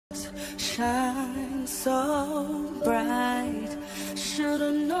shine so bright.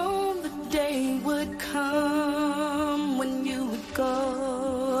 Should've known the day would come when you would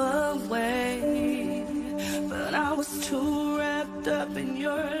go away. But I was too wrapped up in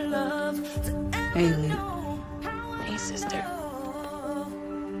your love to ever know how I Hey, sister.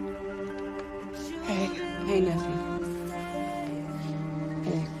 Hey. Hey, nephew.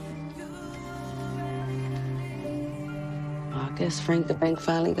 Hey. Well, I guess Frank the Bank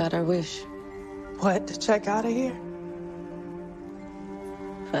finally got her wish. What, to check out of here?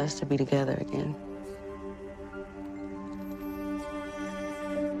 For us to be together again.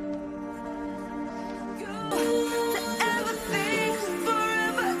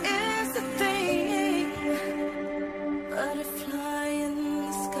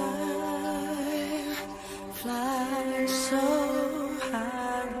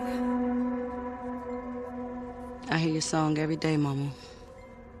 I hear your song every day, Mama.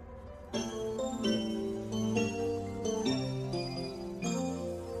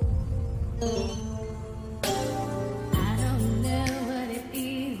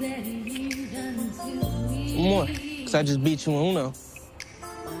 More, because I just beat you in Uno.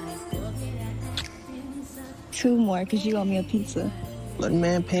 2 more, because you owe me a pizza. Let the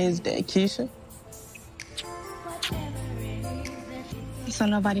man pay his debt, Keyshia. So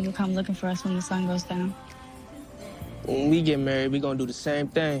nobody will come looking for us when the sun goes down. When we get married, we gonna do the same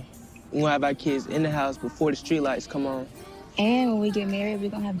thing. We gonna have our kids in the house before the streetlights come on. And when we get married,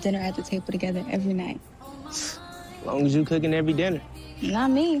 we're going to have dinner at the table together every night. As long as you cooking every dinner. Not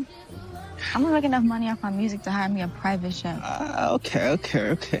me. I'm gonna make enough money off my music to hire me a private chef.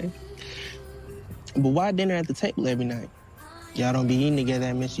 Okay. But why dinner at the table every night? Y'all don't be eating together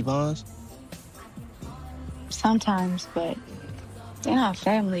at Miss Yvonne's? Sometimes, but they're not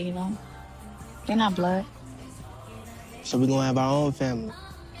family, you know? They're not blood. So we gonna have our own family.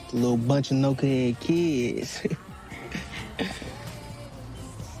 A little bunch of knucklehead kids.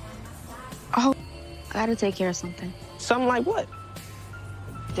 Oh, I gotta take care of something. Something like what?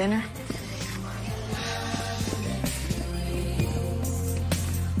 Dinner.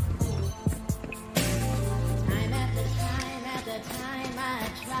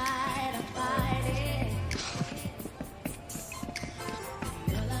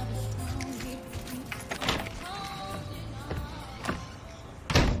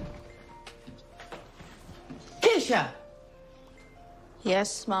 Keyshia!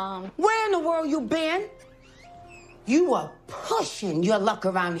 Yes, Mom. Where in the world you been? You are pushing your luck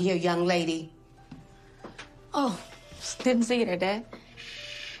around here, young lady. Oh, didn't see her, Dad.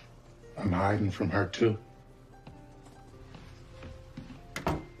 I'm hiding from her, too.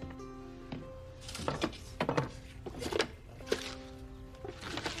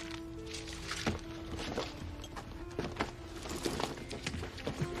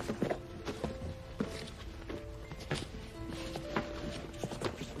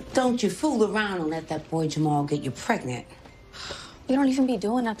 Don't you fool around and let that boy Jamal get you pregnant. We don't even be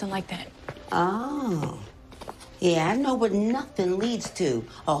doing nothing like that. Oh. Yeah, I know what nothing leads to.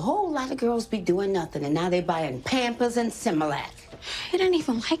 A whole lot of girls be doing nothing, and now they buying Pampers and Similac. It ain't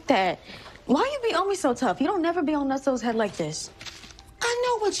even like that. Why you be on me so tough? You don't never be on Nutso's head like this. I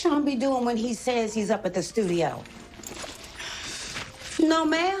know what Sean be doing when he says he's up at the studio. No,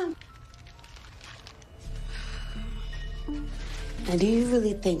 ma'am. And do you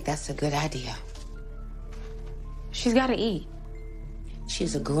really think that's a good idea? She's gotta eat.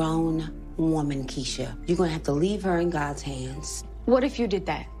 She's a grown woman, Keyshia. You're gonna have to leave her in God's hands. What if you did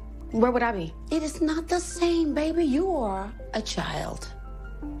that? Where would I be? It is not the same, baby. You are a child.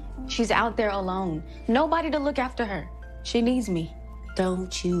 She's out there alone. Nobody to look after her. She needs me.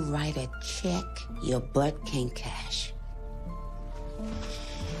 Don't you write a check your butt can't cash.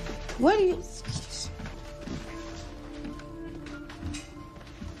 What do you...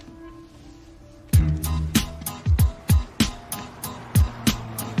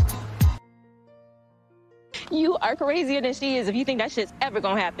 You are crazier than she is if you think that shit's ever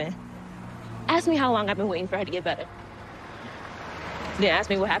gonna happen. Ask me how long I've been waiting for her to get better. Then ask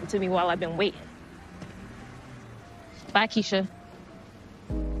me what happened to me while I've been waiting. Bye, Keyshia.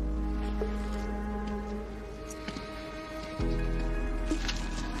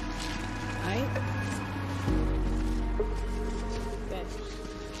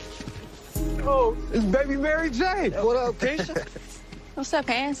 Oh, it's baby Mary J. What up, Keyshia? What's up,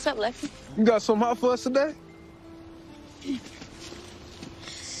 Ann? What's up, Lefty? You got something hot for us today?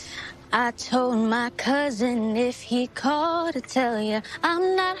 I told my cousin if he called to tell you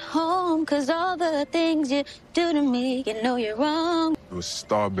I'm not home, 'cause all the things you do to me, you know you're wrong. You're a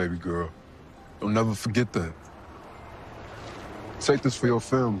star, baby girl. Don't never forget that. Take this for your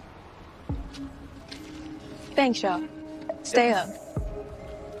family. Thanks, y'all. Stay up.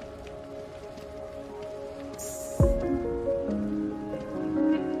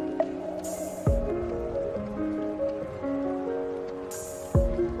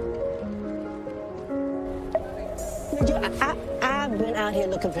 I've been out here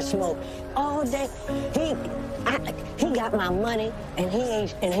looking for smoke all day. He got my money, and he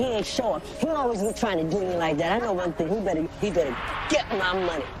ain't sure. He always be trying to do me like that. I know one thing. He better get my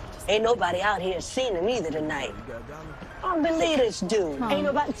money. Ain't nobody out here seen him either tonight. I don't believe this dude. Mom. Ain't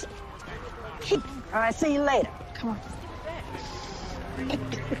nobody. All right, see you later. Come on.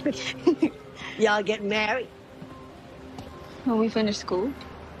 Y'all get married? When we finish school.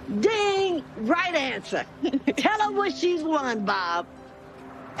 Ding! Right answer. Tell her what she's won, Bob.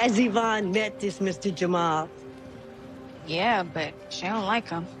 Has Yvonne met this Mr. Jamal? Yeah, but she don't like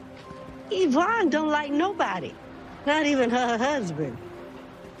him. Yvonne don't like nobody. Not even her husband.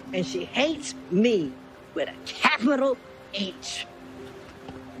 And she hates me with a capital H.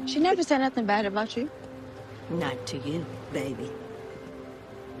 She never said nothing bad about you. Not to you, baby.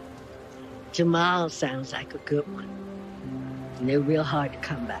 Jamal sounds like a good one. And they're real hard to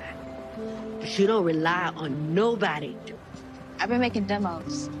come by. But you don't rely on nobody. I've been making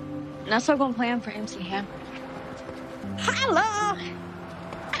demos. And I still gonna play them for MC Hammer. Hello!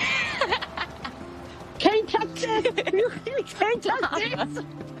 Can't touch this. You can't touch this.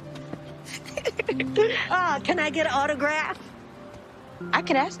 Can I get an autograph? I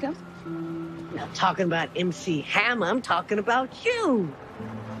could ask him. Not talking about MC Hammer. I'm talking about you.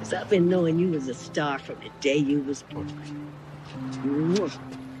 Because I've been knowing you was a star from the day you was born.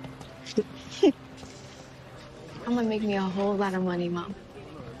 I'm gonna make me a whole lot of money, Mom.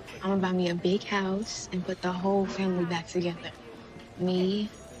 I'm gonna buy me a big house and put the whole family back together. Me,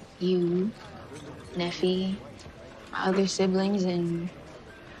 you, Neffy, my other siblings, and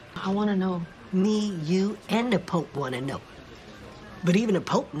I wanna know. Me, you, and the Pope wanna know. But even the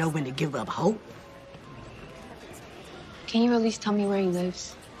Pope know when to give up hope. Can you at least tell me where he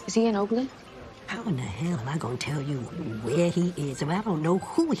lives? Is he in Oakland? How in the hell am I gonna tell you where he is if I don't know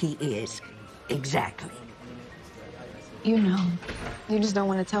who he is exactly? You know. You just don't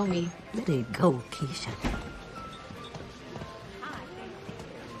want to tell me. Let it go, Keyshia.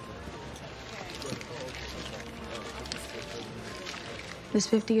 This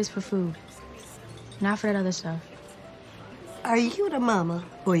 50 is for food, not for that other stuff. Are you the mama,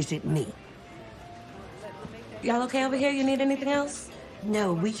 or is it me? Y'all okay over here? You need anything else?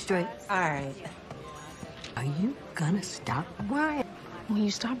 No, we straight. All right. Are you gonna stop? Why? Well, you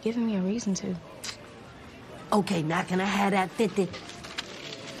stop giving me a reason to. Okay, now can I have that 50?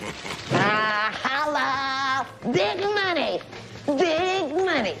 Holla! Big money! Big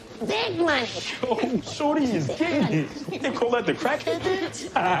money! Big money! Oh, Shorty is getting it. They call that the crackhead dance?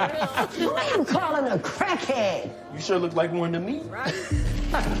 Who are you calling a crackhead? You sure look like one to me. Right?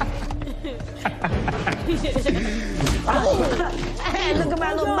 Hey, look at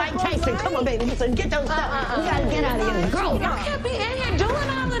my little Mike Tyson. Come on, baby. Listen, get those stuff. We gotta get out of here. Go. Y'all can't be in here doing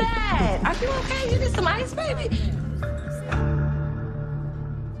all of that. Are you okay? You need some ice, baby?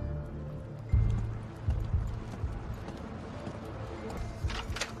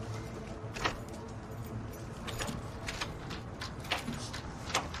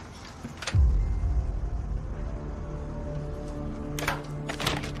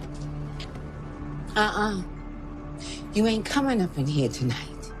 You ain't coming up in here tonight.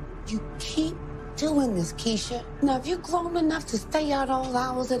 You keep doing this, Keyshia. Now, if you're grown enough to stay out all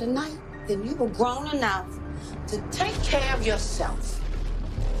hours of the night, then you were grown enough to take care of yourself.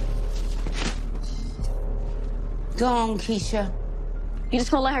 Go on, Keyshia. You just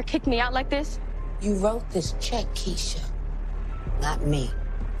gonna let her kick me out like this? You wrote this check, Keyshia, not me.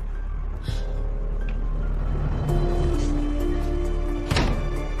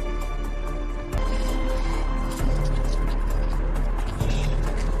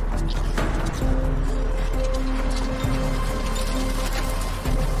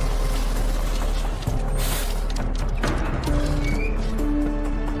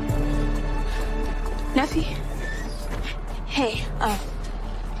 Neffy? Hey,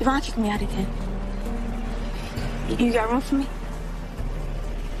 Yvonne kicked me out again. You got room for me?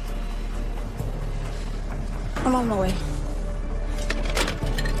 I'm on my way.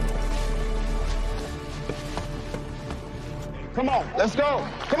 Come on, let's go.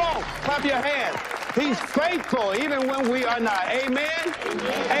 Come on, clap your hands. He's faithful even when we are not. Amen?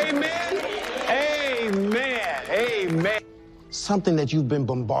 Amen? Amen. Amen. Something that you've been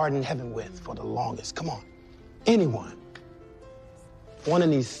bombarding heaven with for the longest. Come on. Anyone. One of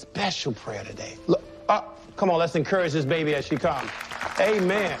these special prayer today. Look, come on, let's encourage this baby as she comes.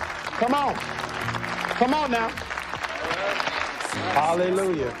 Amen. Come on. Come on now.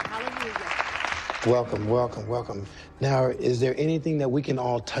 Hallelujah. Welcome, welcome, welcome. Now, is there anything that we can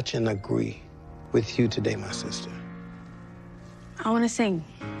all touch and agree with you today, my sister? I want to sing.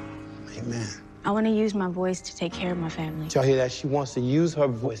 Amen. I want to use my voice to take care of my family. Y'all hear that? She wants to use her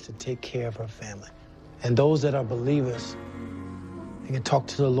voice to take care of her family. And those that are believers, you can talk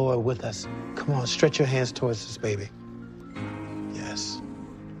to the Lord with us. Come on, stretch your hands towards this baby. Yes.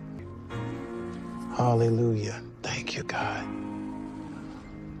 Hallelujah. Thank you, God.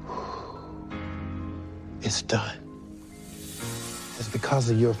 It's done. It's because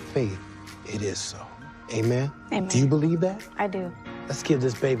of your faith, it is so. Amen? Amen. Do you believe that? I do. Let's give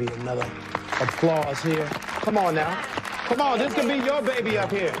this baby another applause here. Come on now. Come on, this could be your baby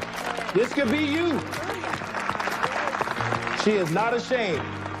up here. This could be you. She is not ashamed.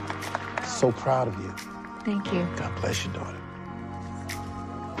 So proud of you. Thank you. God bless your daughter.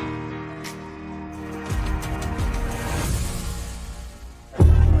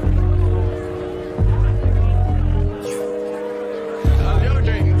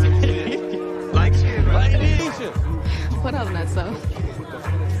 What up, Nutso?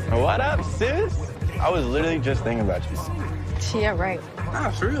 What up, sis? I was literally just thinking about you. Yeah, right. Nah,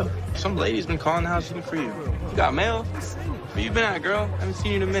 for real. Some lady's been calling the house looking for you. You got mail? Where you been at, girl? I haven't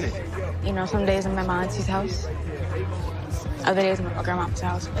seen you in a minute. You know, some days I'm at my auntie's house. Other days I'm at my grandma's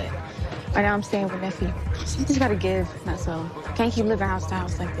house, but right now I'm staying with nephew. Something's gotta give, Nutso. Can't keep living house to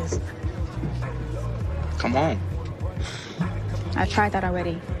house like this. Come on. I tried that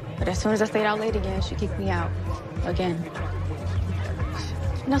already, but as soon as I stayed out late again, she kicked me out. Again.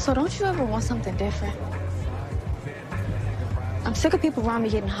 Nutso, don't you ever want something different? I'm sick of people around me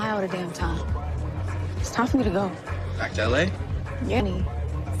getting high all the damn time. It's time for me to go. Back to LA? Yeah.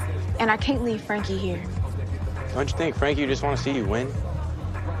 And I can't leave Frankie here. Don't you think Frankie just want to see you win?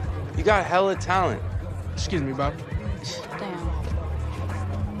 You got hella talent. Excuse me, Bob. Damn.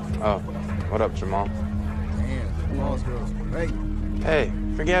 Oh, what up, Jamal? Damn, lost girls. Hey. Hey,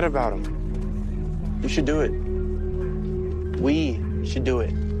 forget about him. You should do it. We should do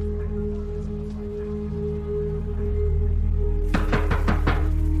it.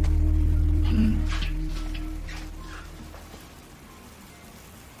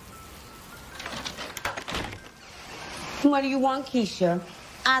 What do you want, Keyshia?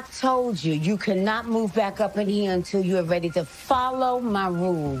 I told you, you cannot move back up in here until you are ready to follow my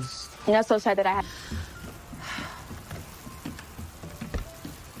rules. And that's so sad that I have...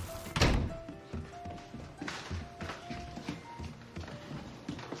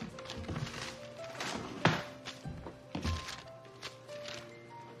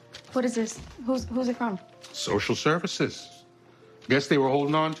 What is this? Who's it from? Social services. Guess they were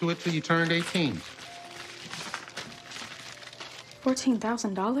holding on to it till you turned 18.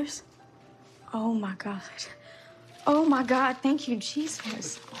 $14,000? Oh my God. Oh my God, thank you,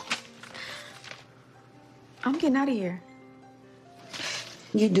 Jesus. I'm getting out of here.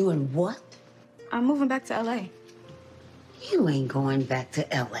 You doing what? I'm moving back to LA. You ain't going back to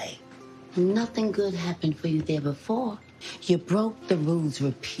LA. Nothing good happened for you there before. You broke the rules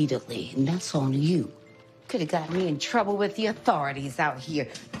repeatedly, and that's on you. Could have got me in trouble with the authorities out here,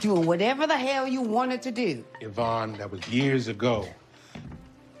 doing whatever the hell you wanted to do. Yvonne, that was years ago. You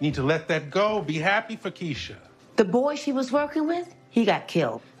need to let that go. Be happy for Keyshia. The boy she was working with, he got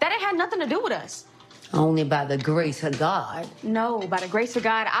killed. That ain't had nothing to do with us. Only by the grace of God. No, by the grace of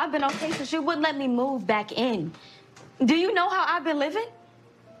God, I've been okay since she wouldn't let me move back in. Do you know how I've been living?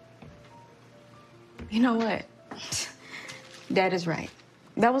 You know what? Dad is right.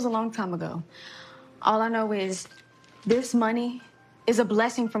 That was a long time ago. All I know is this money is a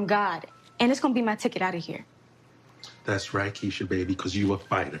blessing from God, and it's gonna be my ticket out of here. That's right, Keyshia, baby, because you a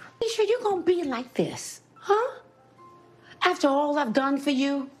fighter. Keyshia, you gonna be like this, huh? After all I've done for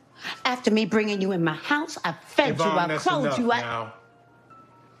you, after me bringing you in my house, I fed Yvonne, you, I that's clothed enough you, now.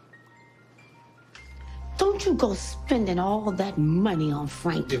 Don't you go spending all that money on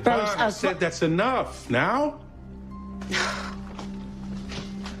Frank Yvonne, first. I said that's enough. Now?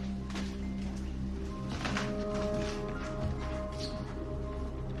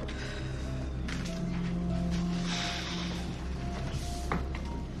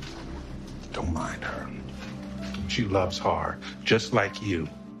 Don't mind her. She loves hard, just like you.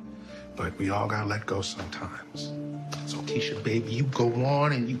 But we all gotta let go sometimes. So, Keyshia, baby, you go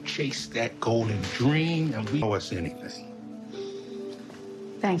on and you chase that golden dream, and we owe us anything.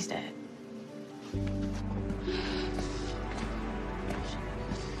 Thanks, Dad.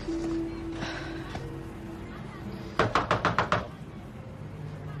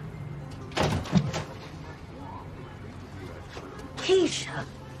 Keyshia,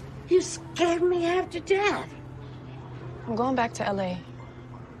 You scared me half to death. I'm going back to LA.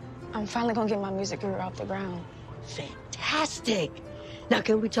 I'm finally gonna get my music career off the ground. Fantastic. Now,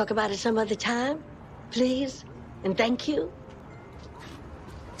 can we talk about it some other time, please? And thank you.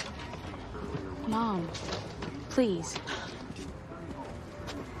 Mom, please.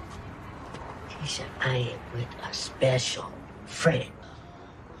 Keyshia, I am with a special friend.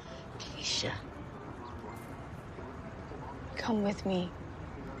 Keyshia. Come with me.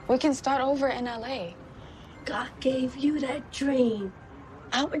 We can start over in LA. God gave you that dream.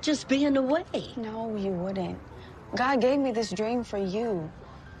 I would just be in the way. No, you wouldn't. God gave me this dream for you.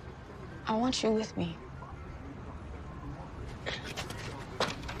 I want you with me.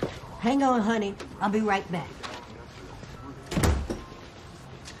 Hang on, honey. I'll be right back.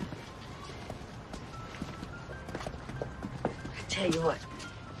 I tell you what.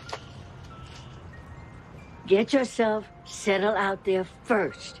 Get yourself settled out there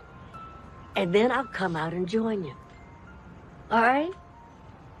first. And then I'll come out and join you. All right?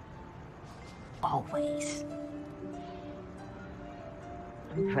 Always.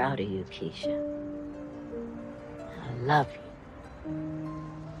 I'm proud of you, Keyshia. I love you.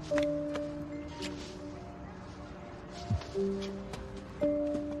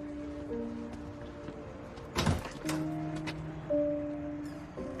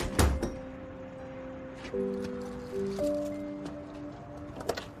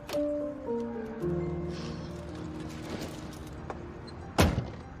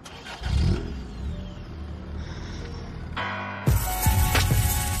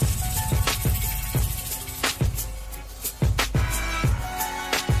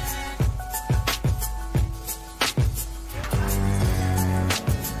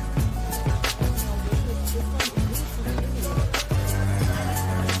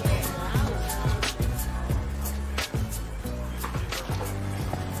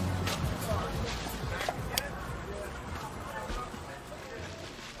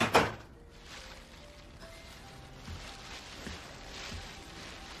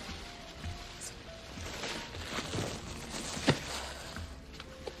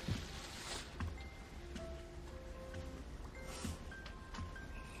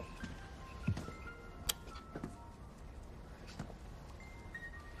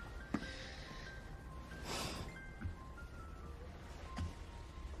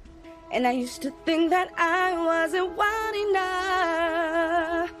 And I used to think that I wasn't wild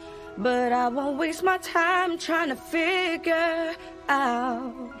enough, but I won't waste my time trying to figure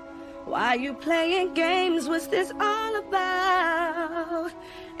out why you playing games, what's this all about?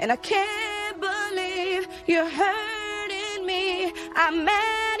 And I can't believe you're hurting me. I'm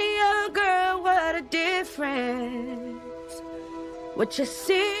mad at your girl, what a difference. What you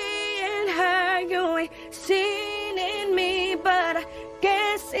see in her, you ain't seen in me, but I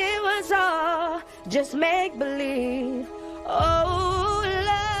guess it was all just make-believe. Oh,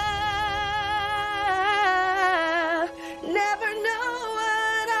 love, never know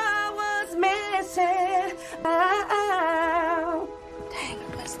what I was missing. Oh, dang, I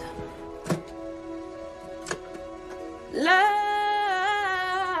messed up. Love.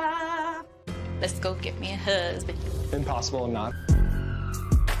 Let's go get me a husband. Impossible not.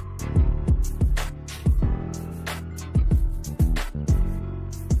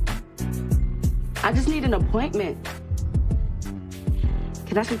 I just need an appointment.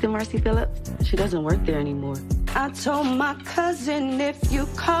 Can I speak to Marcy Phillips? She doesn't work there anymore. I told my cousin if you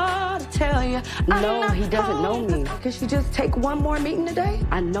call to tell you. No, he doesn't know me. Can she just take one more meeting today?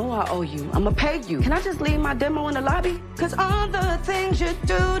 I know I owe you. I'ma pay you. Can I just leave my demo in the lobby? Cause all the things you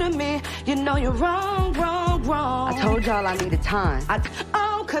do to me, you know you're wrong, wrong, wrong. I told y'all I needed time.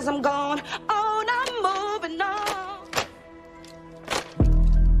 Oh, cause I'm gone. Oh, I'm moving on.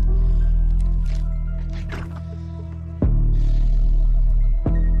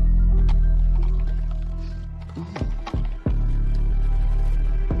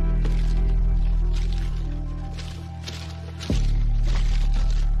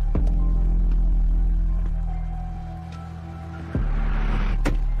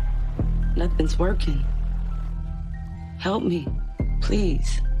 Nothing's working. Help me,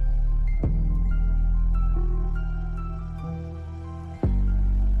 please.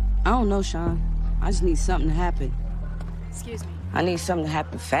 I don't know, Sean. I just need something to happen. Excuse me. I need something to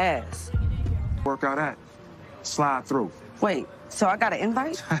happen fast. Work out at. Slide through. Wait, so I got an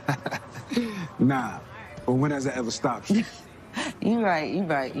invite? Nah, but when has that ever stopped you? You right.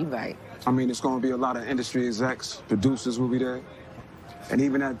 I mean, it's gonna be a lot of industry execs, producers will be there. And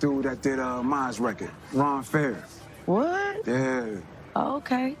even that dude that did Mine's record, Ron Fair. What? Yeah. Oh,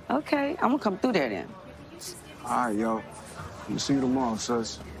 okay. I'm gonna come through there then. All right, yo. I'm see you tomorrow,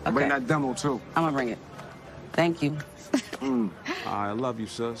 sis. Okay. Bring that demo, too. I'm gonna bring it. Thank you. I love you,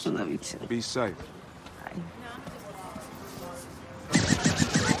 sis. I love you, too. Be safe.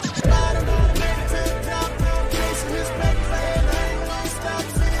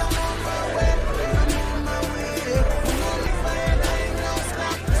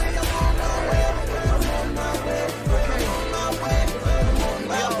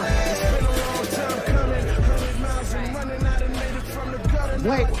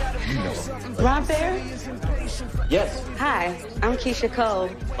 Wait. Ron Fair? Yes. Hi, I'm Keyshia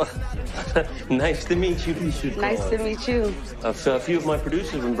Cole. Nice to meet you. Nice to meet you. A few of my producers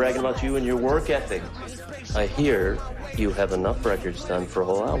have been bragging about you and your work ethic. I hear you have enough records done for a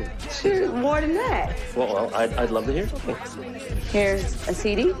whole album. Sure, more than that. Well, I'd love to hear something. Here's a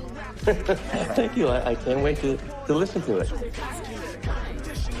CD. Thank you. I can't wait to listen to it.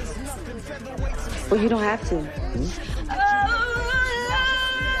 Well, you don't have to.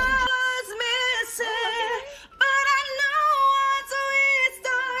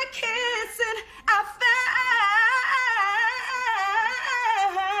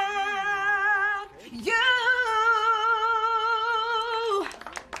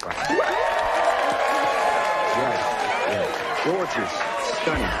 Gorgeous,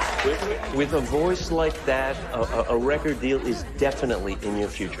 stunning. With a voice like that, a record deal is definitely in your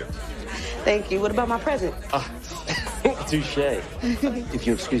future. Thank you. What about my present? Touche. If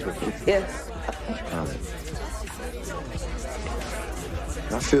you excuse me. Yes.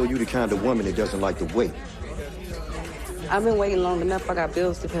 I feel you the kind of woman that doesn't like to wait. I've been waiting long enough. I got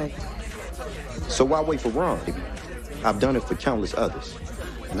bills to pay. So why wait for Ron? I've done it for countless others,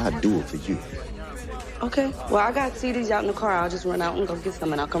 and I do it for you. Okay. Well, I got CDs out in the car. I'll just run out and go get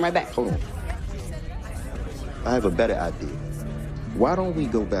some, and I'll come right back. Hold on. I have a better idea. Why don't we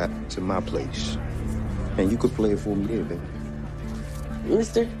go back to my place, and you could play it for me there, baby?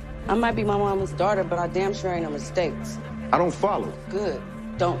 Mister, I might be my mama's daughter, but I damn sure ain't no mistakes. I don't follow. Good.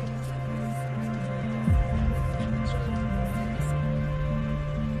 Don't.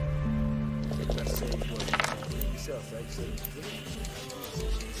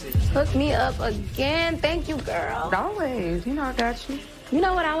 Hook me up again. Thank you, girl. Always. You know I got you. You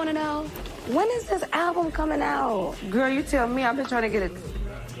know what I want to know? When is this album coming out? Girl, you tell me. I've been trying to get it.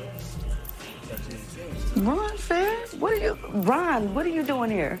 Ron Fair? Ron, what are you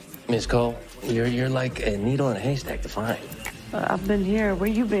doing here? Miss Cole, you're like a needle in a haystack to find. I've been here. Where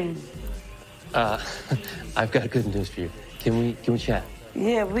you been? I've got good news for you. Can we chat?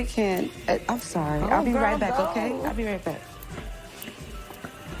 Yeah, we can. I'm sorry. I'll be right back, okay? I'll be right back.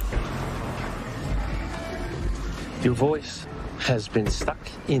 Your voice has been stuck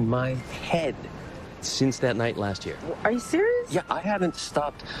in my head since that night last year. Are you serious? Yeah, I haven't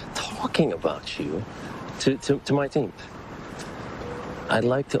stopped talking about you to my team. I'd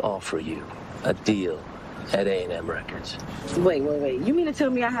like to offer you a deal at A&M Records. Wait. You mean to tell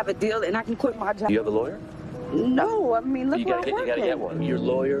me I have a deal and I can quit my job? Do you have a lawyer? No, I mean, look You where I'm working. gotta get one. Your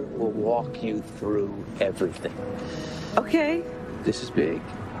lawyer will walk you through everything. Okay. This is big.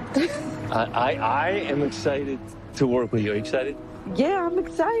 I am excited to work with you. Are you excited? Yeah, I'm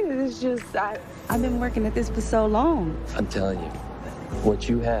excited. It's just, I've been working at this for so long. I'm telling you, what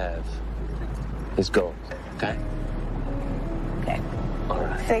you have is gold, okay? Okay. All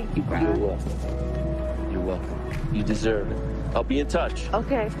right. Thank you, Brian. You're welcome. You're welcome. You deserve it. I'll be in touch.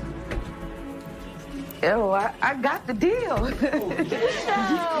 Okay. Oh, I got the deal.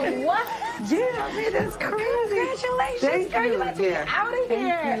 What? Yeah, I mean, that's crazy. Congratulations, Thank girl. you. You about to get out of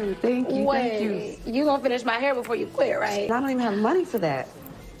here. Thank you. Wait, you gonna finish my hair before you quit, right? I don't even have money for that.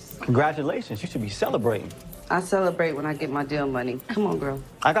 Congratulations. You should be celebrating. I celebrate when I get my deal money. Come on, girl.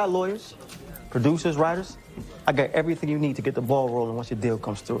 I got lawyers, producers, writers. I got everything you need to get the ball rolling once your deal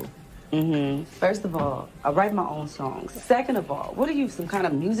comes through. First of all, I write my own songs. Second of all, what are you, some kind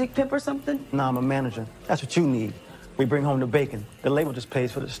of music pimp or something? Nah, I'm a manager. That's what you need. We bring home the bacon. The label just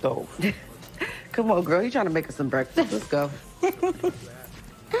pays for the stove. Come on, girl. You trying to make us some breakfast. Let's go.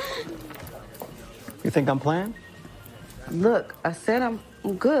 You think I'm playing? Look, I said I'm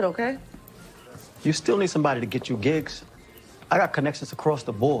good, okay? You still need somebody to get you gigs. I got connections across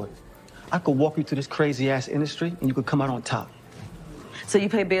the board. I could walk you through this crazy-ass industry, and you could come out on top. So you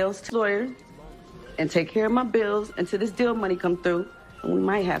pay bills to lawyers and take care of my bills until this deal money come through, and we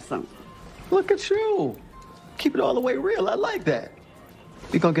might have something. Look at you. Keep it all the way real. I like that.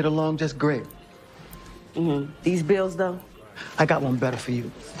 We're gonna get along just great. These bills, though? I got one better for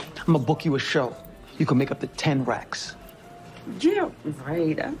you. I'm gonna book you a show. You can make up to 10 racks. Yeah,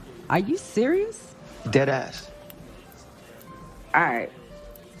 right. Are you serious? Dead ass. All right.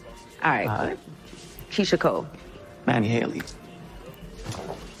 All right. Keyshia Cole. Manny Haley.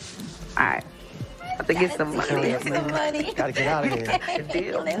 right. Have to get some money. Get some money. Gotta get out of here.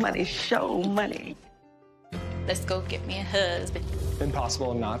 Deal money, show money. Let's go get me a husband.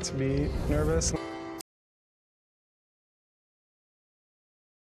 Impossible not to be nervous.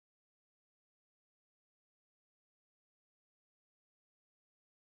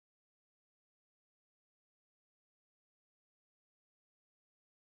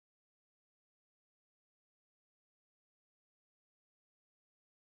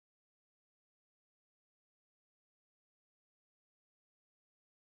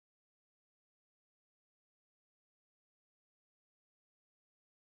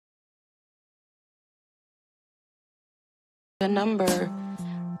 The number.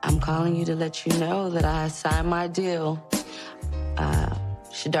 I'm calling you to let you know that I signed my deal.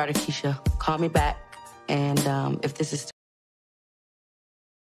 It's your daughter, Keyshia. Call me back. And if this is...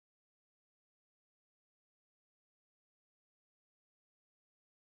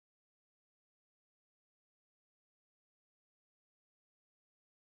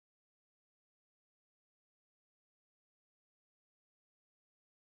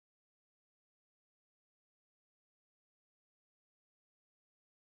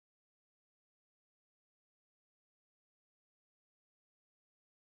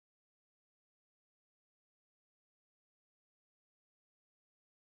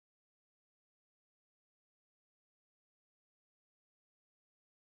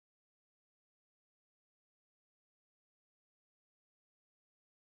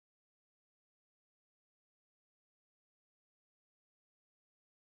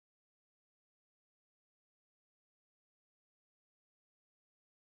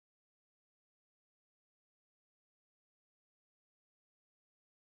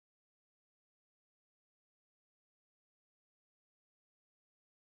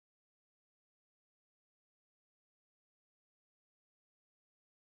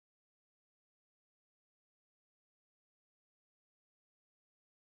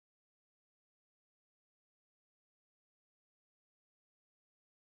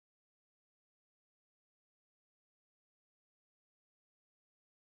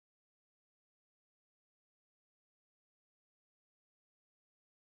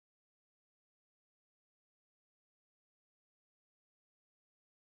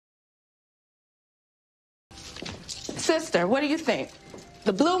 Sister, what do you think?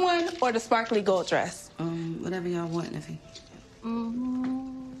 The blue one or the sparkly gold dress? Whatever y'all want, Neffy.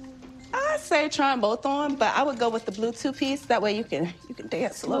 I say try them both on, but I would go with the blue two-piece. That way you can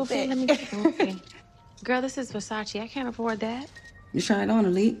dance a little bit. Let me get Smoothie. Girl, this is Versace. I can't afford that. You try it on,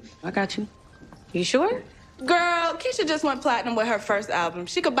 Elite. I got you. You sure? Girl, Keyshia just went platinum with her first album.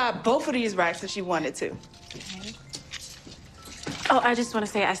 She could buy both of these racks if she wanted to. Okay. Oh, I just want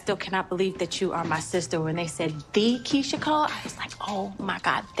to say I still cannot believe that you are my sister. When they said the Keyshia call, I was like, oh my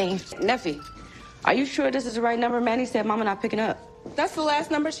God, thank you. Neffy, are you sure this is the right number? Manny said Mama not picking up. That's the last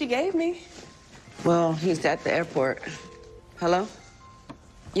number she gave me. Well, he's at the airport. Hello?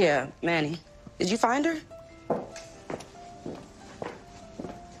 Yeah, Manny. Did you find her?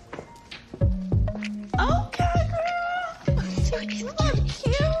 Okay, girl. She's so cute.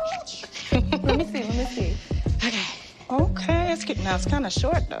 Let me see. Okay. Okay, it's kind of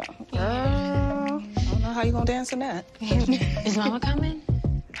short, though. Girl, I don't know how you gonna dance in that. Is Mama coming?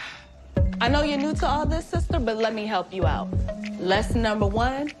 I know you're new to all this, sister, but let me help you out. Lesson number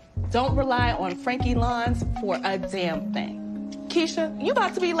 1, don't rely on Frankie Lawns for a damn thing. Keyshia, you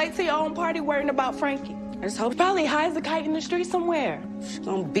about to be late to your own party worrying about Frankie. I just hope probably high as a kite in the street somewhere. She's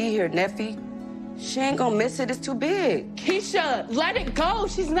gonna be here, Neffy. She ain't gonna miss it, it's too big. Keyshia, let it go.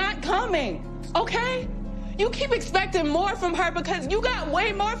 She's not coming, okay? You keep expecting more from her because you got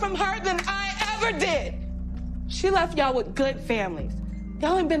way more from her than I ever did. She left y'all with good families.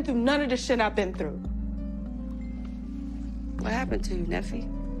 Y'all ain't been through none of the shit I've been through. What happened to you, Neffy?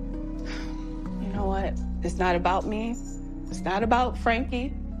 You know what? It's not about me. It's not about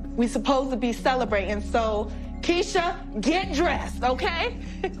Frankie. We supposed to be celebrating, so Keyshia, get dressed, okay?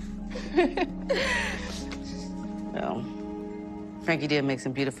 Well, Frankie did make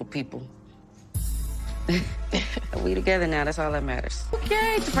some beautiful people. We together now, that's all that matters.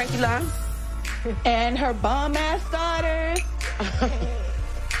 Okay, to Frankie Long. And her bomb-ass daughters.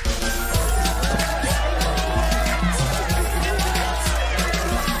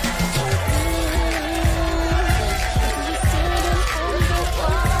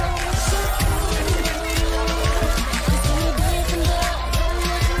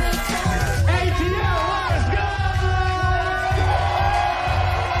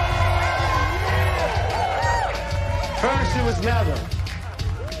 First it was never.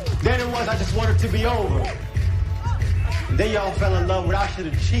 Then it was I just wanted to be over. Then y'all fell in love when I should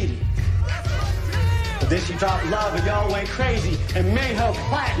have cheated. But then she dropped Love and y'all went crazy and made her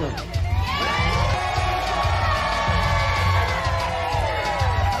platinum.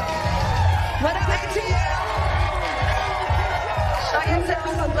 What I say to you? Show yourself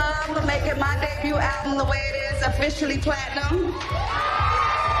some love for making my debut album the way it is, officially platinum.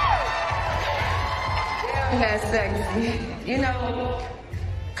 That's sexy. You know,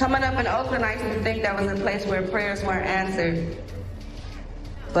 coming up in Oakland, I used to think that was a place where prayers weren't answered.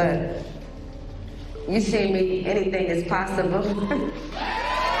 But you see me, anything is possible.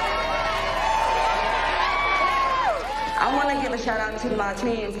 I want to give a shout out to my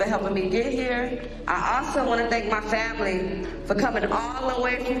team for helping me get here. I also want to thank my family for coming all the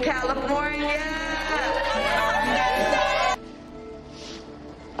way from California.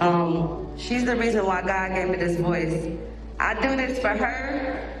 She's the reason why God gave me this voice. I do this for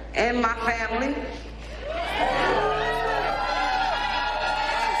her and my family.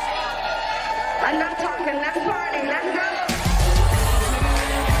 Enough talking, let's party, let's go.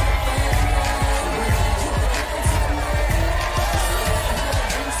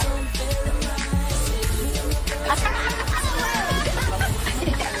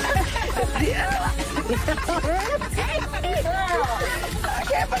 I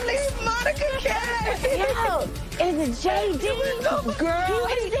can't believe Monica came. Yo, is it JD? Girl, he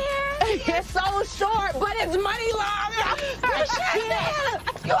was there. It's so short, but it's money long.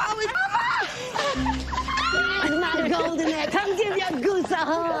 You always, Mama. It's my golden egg. Come give your goose a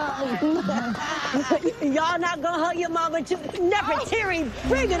hug. Y'all not gonna hug your mama too? Nefertiti,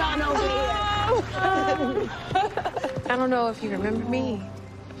 bring it on over here. I don't know if you remember me.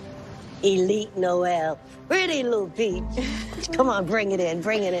 Elite Noel. Pretty little peach. Come on, bring it in,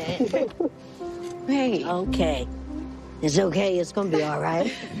 bring it in. Hey. Okay. It's okay, it's gonna be all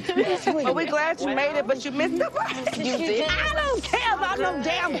right. Well, we're glad you made it, but you missed the party. You did. I don't care about no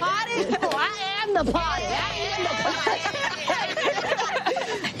damn party. No, I am the party.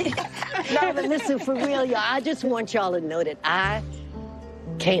 No, but listen, for real, y'all, I just want y'all to know that I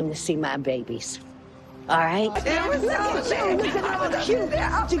came to see my babies. All right? It was so cute. Look at all cute.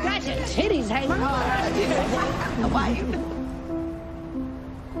 You got your titties hanging on. Why you?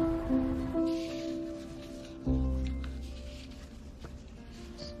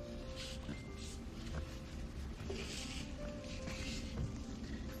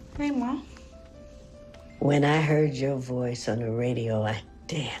 Hey, Mom. When I heard your voice on the radio,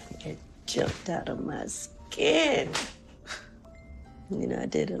 it jumped out of my skin. You know, I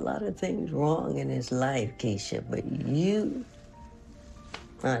did a lot of things wrong in his life, Keyshia, but you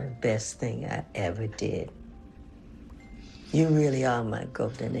are the best thing I ever did. You really are my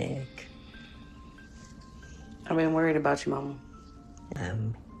golden egg. I've been worried about you, Mama.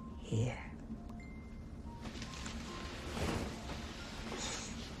 I'm here.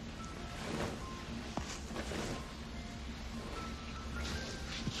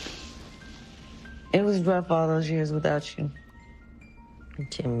 It was rough all those years without you.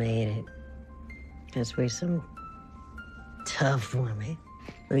 But you made it. Because we're some tough women.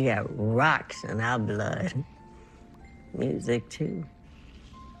 We got rocks in our blood. Music, too.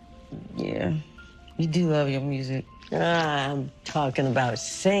 Yeah, you do love your music. I'm talking about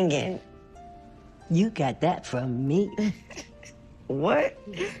singing. You got that from me. What?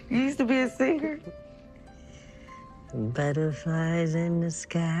 You used to be a singer? Butterflies in the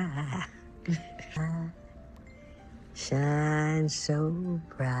sky shine so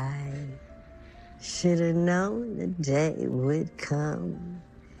bright. Should've known the day would come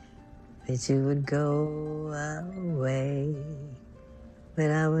that you would go away.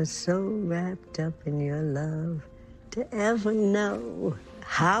 But I was so wrapped up in your love to ever know.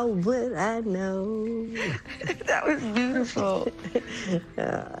 How would I know? That was beautiful.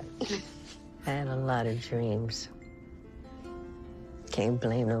 I had a lot of dreams. Can't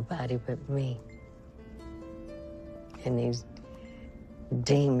blame nobody but me. And these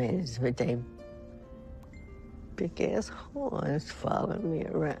demons with their big-ass horns following me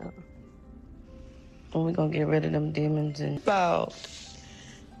around. And we're gonna get rid of them demons and bow.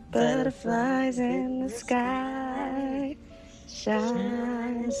 Butterflies in the sky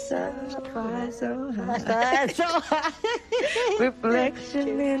shine so high, so high. So high.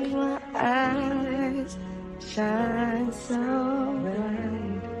 Reflection in my eyes shine so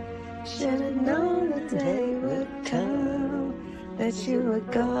bright. Should've known the day would come that you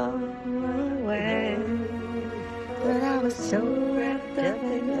would go away. But I was so wrapped up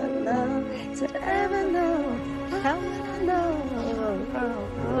in your love to ever know. How would I know?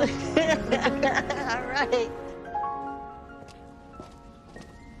 All right.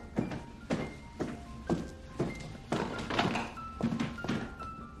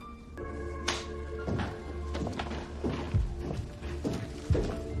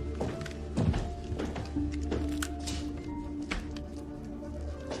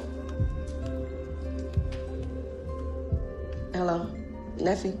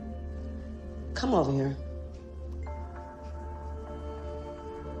 Neffy, come over here.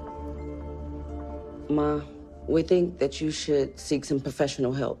 Ma, we think that you should seek some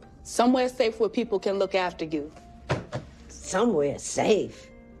professional help. Somewhere safe where people can look after you. Somewhere safe?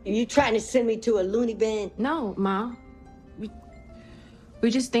 You trying to send me to a loony bin? No, Ma. We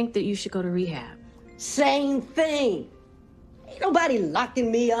just think that you should go to rehab. Same thing. Ain't nobody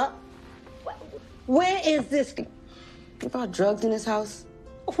locking me up. Where is this? You brought drugs in this house?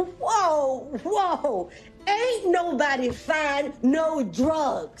 Whoa. Ain't nobody find no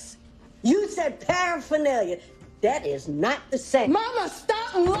drugs. You said paraphernalia. That is not the same. Mama,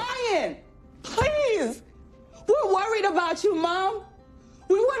 stop lying! Please! We're worried about you, Mom.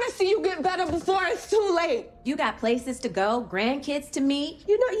 We want to see you get better before it's too late. You got places to go, grandkids to meet.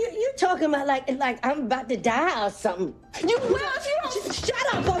 You know, you talking about like I'm about to die or something. You will if you don't.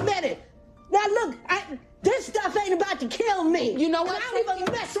 Shut up for a minute. Now look, this stuff ain't about to kill me. You know what? I don't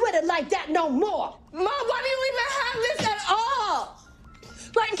even mess with it like that no more. Mom, why do you even have this at all?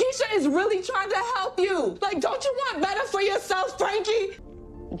 Like, Keyshia is really trying to help you. Like, don't you want better for yourself, Frankie?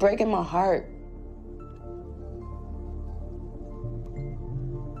 Breaking my heart.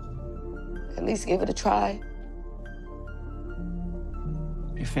 At least give it a try.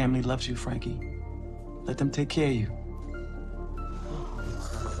 Your family loves you, Frankie. Let them take care of you.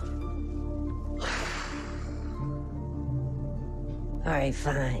 All right,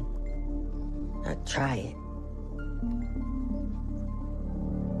 fine. I'll try it.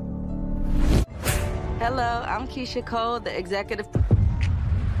 Hello, I'm Keyshia Cole, the executive.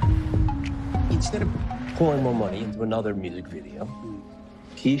 Instead of pouring more money into another music video,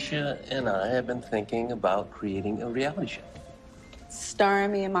 Keyshia and I have been thinking about creating a reality show.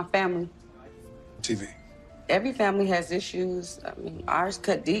 Starring me and my family. TV. Every family has issues. I mean, ours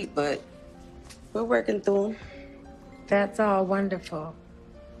cut deep, but we're working through them. That's all wonderful,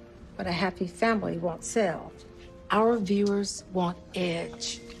 but a happy family won't sell. Our viewers want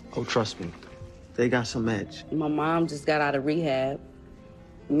edge. Oh, trust me. They got some edge. My mom just got out of rehab.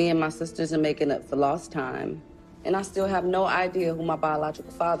 Me and my sisters are making up for lost time. And I still have no idea who my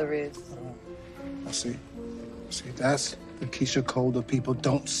biological father is. I see. That's the Keyshia Cole that people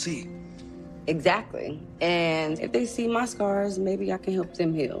don't see. Exactly. And if they see my scars, maybe I can help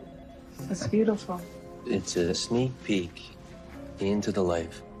them heal. That's beautiful. It's a sneak peek into the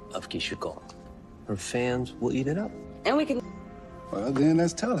life of Keyshia Cole. Her fans will eat it up. And we can... Well, then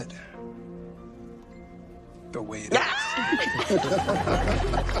let's tell it. The way it is.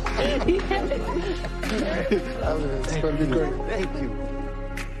 It's going to be great. Thank you.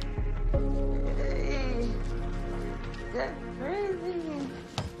 That's crazy.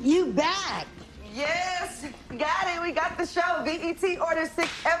 You back? Yes, got it. We got the show. BET ordered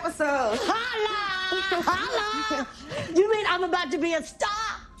 6 episodes. Holla! Holla! You mean I'm about to be a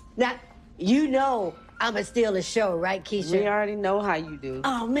star? Now, you know I'ma steal the show, right, Keyshia? We already know how you do.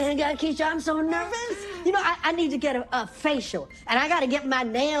 Oh, man, God, Keyshia, I'm so nervous. You know, I need to get a facial, and I gotta get my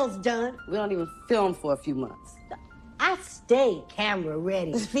nails done. We don't even film for a few months. I stay camera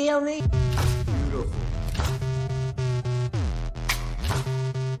ready. Feel me? Beautiful.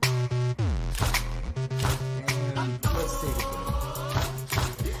 And let's take it.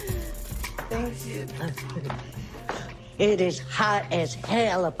 Thank you. It is hot as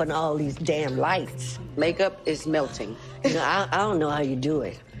hell up on all these damn lights. Makeup is melting. You know, I don't know how you do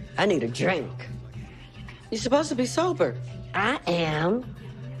it. I need a drink. You're supposed to be sober. I am,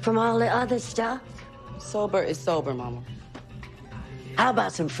 from all the other stuff. Sober is sober, Mama. How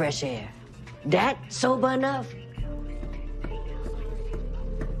about some fresh air? That sober enough?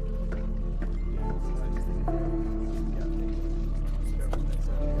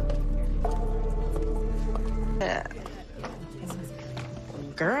 Yeah.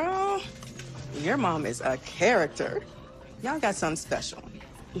 Girl, your mom is a character. Y'all got something special.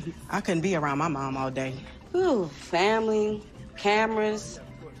 I couldn't be around my mom all day. Ooh, family, cameras.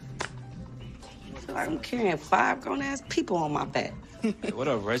 I feel like I'm carrying 5 grown-ass people on my back. Hey, what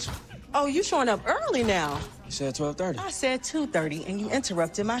up, Rachel? Oh, you showing up early now. You said 12:30. I said 2:30, and you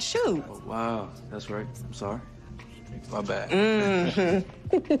interrupted my shoot. Oh, wow. That's right. I'm sorry. My bad.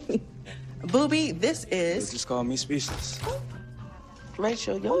 Mm-hmm. Booby, this is... Just call me speechless.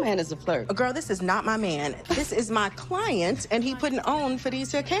 Rachel, your man is a flirt. Girl, this is not my man. This is my client, and he putting on for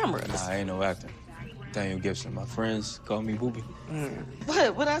these here cameras. Nah, I ain't no actor. Daniel Gibson. My friends call me Booby.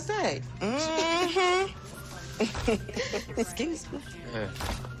 What'd I say? Mm-hmm. Excuse me. Yeah.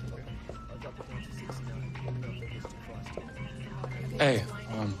 Hey,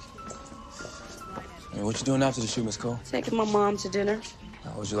 what you doing after the shoot, Miss Cole? Taking my mom to dinner.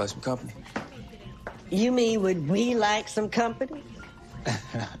 Would you like some company? You mean would we like some company?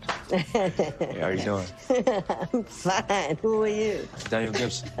 Hey, how you doing? I'm fine. Who are you? Daniel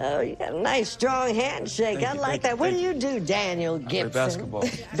Gibson. Oh, you got a nice, strong handshake. I like that. What do you do, Daniel Gibson? I play basketball.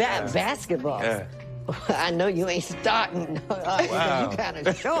 Basketball? Yeah. I know you ain't starting. Wow. You kind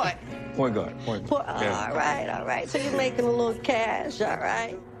of short. Point guard. Yeah. All right. So you're making a little cash, all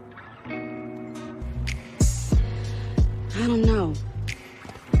right? I don't know.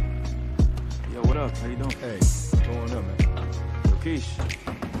 Yo, what up? How you doing? Hey, what's going up, man? Yo, Keyshia.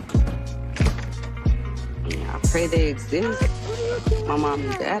 Yeah, I pray they exist. My mom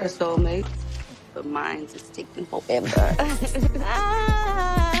and dad are soulmates, but mine's is taking forever.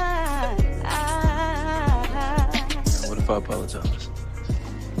 What if I apologize?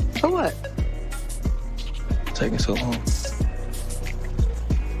 For what? Taking so long.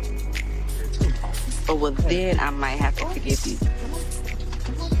 Oh, well, then I might have to forgive you.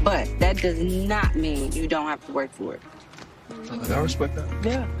 But that does not mean you don't have to work for it. I respect that.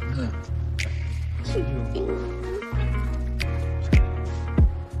 Yeah.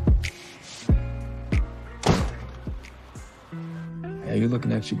 Hey, you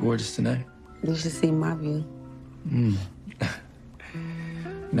looking actually gorgeous tonight. You should see my view.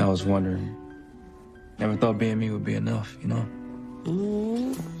 I was wondering. Never thought being me would be enough, you know?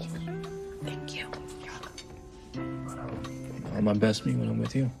 Thank you. I'm my best me when I'm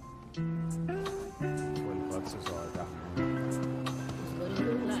with you.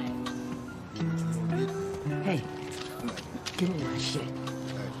 Hey, give me my shit.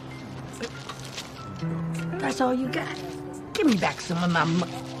 That's all you got? Give me back some of my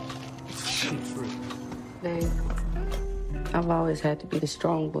money. Babe, I've always had to be the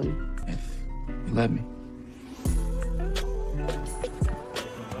strong one. You let me.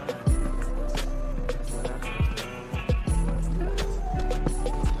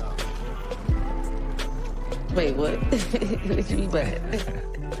 Wait, what? What you mean by that?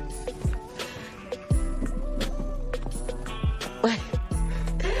 What?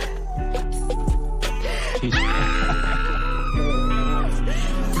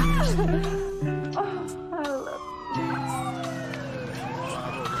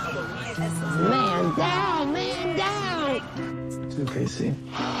 Man down, man down. It's okay, see?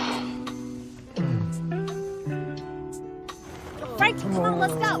 Frank, come on,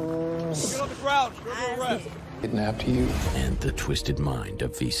 let's go. Getting after you. And the twisted mind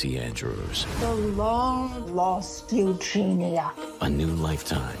of V.C. Andrews. The long-lost Eugenia. A new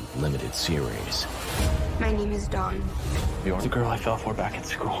Lifetime limited series. My name is Dawn. You're the girl I fell for back in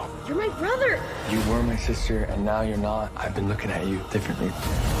school. You're my brother. You were my sister, and now you're not. I've been looking at you differently.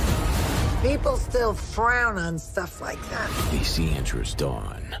 People still frown on stuff like that. V.C. Andrews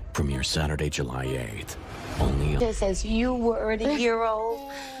Dawn. Premieres Saturday, July 8th. Only on... Just as you were the hero.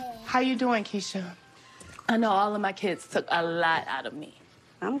 How you doing, Keyshia? I know all of my kids took a lot out of me.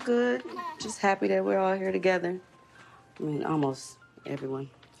 I'm good. Just happy that we're all here together. I mean, almost everyone.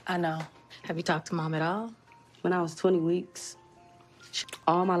 I know. Have you talked to Mom at all? When I was 20 weeks,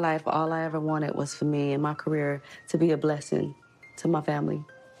 all my life, all I ever wanted was for me and my career to be a blessing to my family.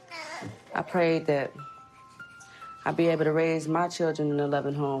 I prayed that I'd be able to raise my children in a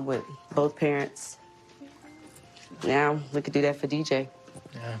loving home with both parents. Now we could do that for DJ.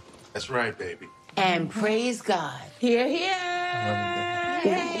 Yeah. That's right, baby. And praise God. Here, here.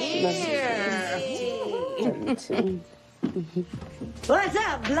 What's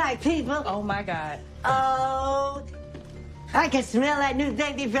up, black people? Oh, my God. Oh, I can smell that new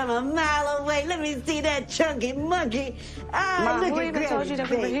thingy from a mile away. Let me see that chunky monkey. Ah, Mom, look who at even told you that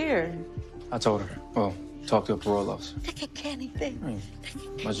we were here? I told her. Well, talked to her parole officer. Look at Kenny thing.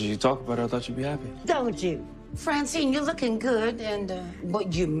 Much as you talk about her, I thought you'd be happy. Don't you? Francine, you're looking good, and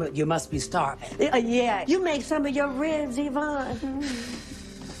but you must be starving. Yeah, you make some of your ribs, Yvonne.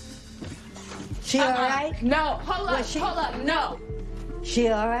 She all right? No, hold up, no. She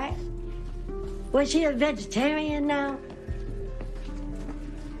all right? Was she a vegetarian now?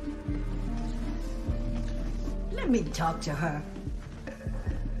 Let me talk to her.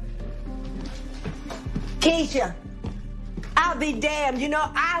 Keyshia, I'll be damned. You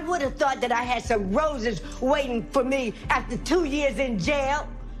know, I would have thought that I had some roses waiting for me after 2 years in jail.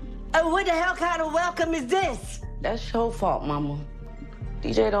 What the hell kind of welcome is this? That's your fault, Mama.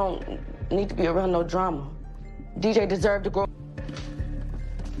 DJ don't need to be around no drama. DJ deserved to grow.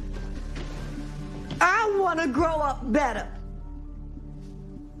 I want to grow up better.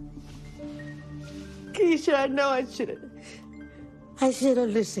 Keyshia, I know I should have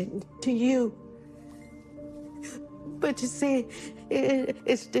listened to you. But you see,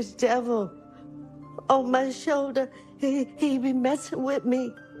 it's this devil on my shoulder. He be messing with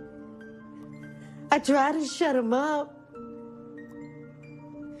me. I try to shut him up,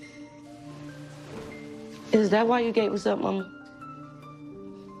 Is that why you gave us up, Mama?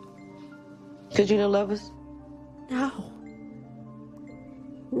 Because you didn't love us? No.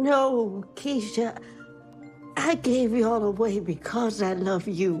 No, Keyshia. I gave you all away because I love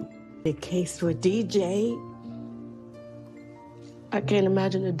you. The case with DJ. I can't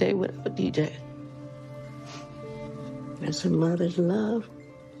imagine a day without DJ. That's a mother's love.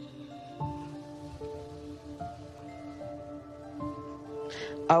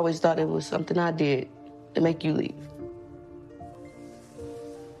 I always thought it was something I did to make you leave.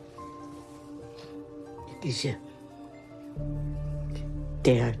 Keyshia,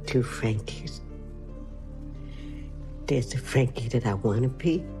 there are two Frankies. There's the Frankie that I want to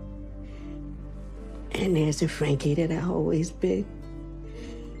be, and there's the Frankie that I always been.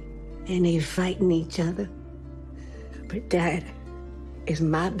 And they're fighting each other. But that is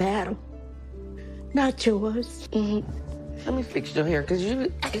my battle, not yours. Let me fix your hair, because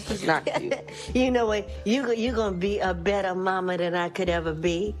this is not cute. You know what? You're going to be a better mama than I could ever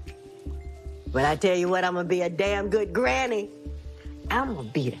be. But I tell you what, I'm going to be a damn good granny. I'm going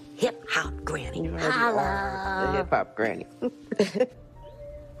to be the hip-hop granny. You already are the hip-hop granny.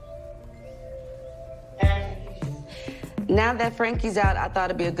 Now that Frankie's out, I thought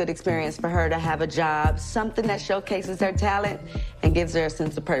it'd be a good experience for her to have a job, something that showcases her talent and gives her a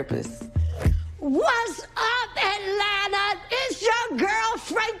sense of purpose. What's up, Atlanta? It's your girl,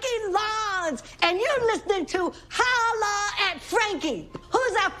 Frankie Lawns, and you're listening to Holla at Frankie.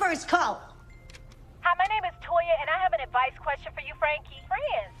 Who's our first call? Hi, my name is Toya, and I have an advice question for you, Frankie.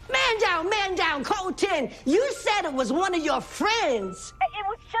 Friends. Man down, code 10. You said it was one of your friends. It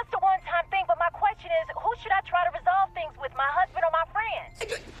was just a one-time thing, but my question is, who should I try to resolve things with, my husband or my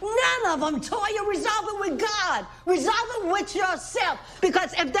friend? None of them, Toya. Resolve it with God. Resolve it with yourself.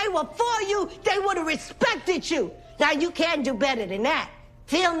 Because if they were for you, they would have respected you. Now, you can do better than that.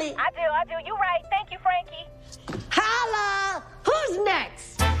 Feel me? I do. You right. Thank you, Frankie. Holla! Who's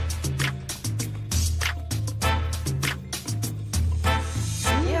next?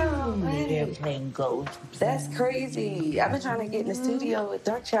 They're playing gold. That's crazy. I've been trying to get in the studio with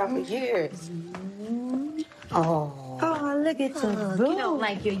Darkchild for years. Oh, look at the You don't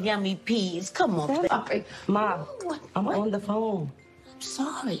like your yummy peas. Come on, baby. Mom, I'm on the phone. I'm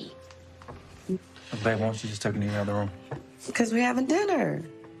sorry. Babe, why don't you just take it in the other room? Because we're having dinner.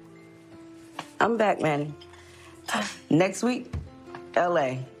 I'm back, Manny. Next week,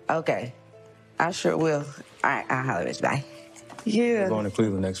 LA. Okay. I sure will. All right, I'll holler at you. Bye. Yeah. We're going to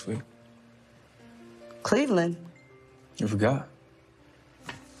Cleveland next week. Cleveland? You forgot?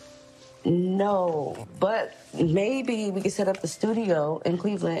 No, but maybe we could set up the studio in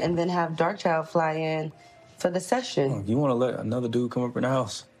Cleveland and then have Darkchild fly in for the session. Oh, you want to let another dude come up in the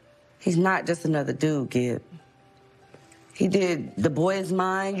house? He's not just another dude, Gib. He did The Boy Is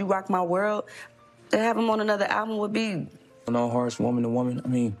Mine, You Rock My World. To have him on another album would be... No hearts, woman to woman. I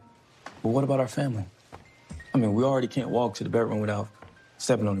mean, but what about our family? I mean, we already can't walk to the bedroom without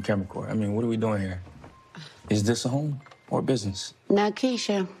stepping on the camera cord. I mean, what are we doing here? Is this a home or a business? Now,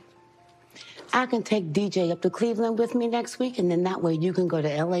 Keyshia, I can take DJ up to Cleveland with me next week, and then that way you can go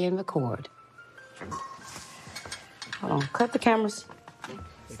to LA and record. Hold on, cut the cameras.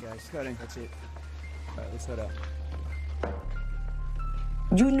 Hey guys, cutting. That's it. All right, let's head out.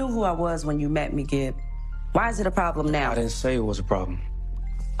 You knew who I was when you met me, Gib. Why is it a problem now? I didn't say it was a problem.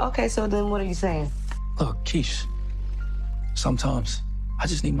 Okay, so then what are you saying? Look, Keish, sometimes I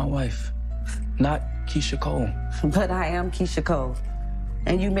just need my wife, not Keyshia Cole. But I am Keyshia Cole,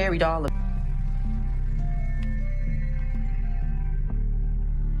 and you married all of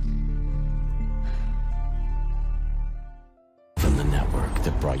From the network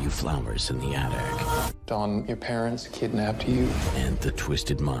that brought you Flowers in the Attic. Dawn, your parents kidnapped you. And the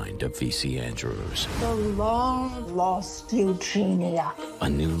twisted mind of V.C. Andrews. The long-lost Eugenia. A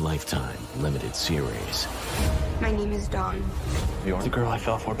new Lifetime limited series. My name is Dawn. You're the girl I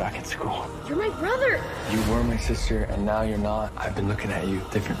fell for back in school. You're my brother. You were my sister, and now you're not. I've been looking at you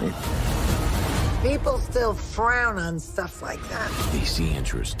differently. People still frown on stuff like that. V.C.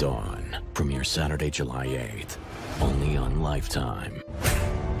 Andrews Dawn. Premieres Saturday, July 8th. Only on Lifetime.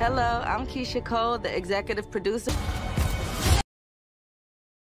 Hello, I'm Keyshia Cole, the executive producer.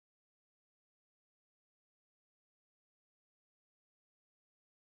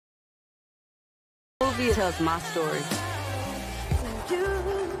 Movie tells my story.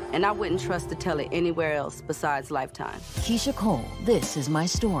 And I wouldn't trust to tell it anywhere else besides Lifetime. Keyshia Cole, This Is My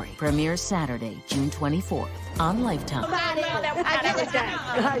Story. Premieres Saturday, June 24th on Lifetime.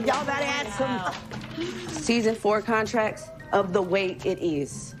 Y'all better ask some. Season 4 contracts of The Way It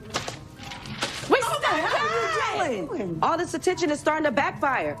Is. Wait, stop! hell are you doing? All this attention is starting to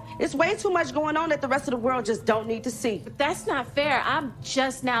backfire. It's way too much going on that the rest of the world just don't need to see. But that's not fair. I'm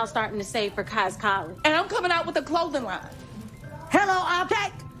just now starting to save for Kai's college. And I'm coming out with a clothing line. Hello,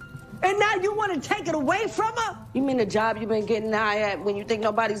 Arctic. And now you want to take it away from her? You mean the job you've been getting high at when you think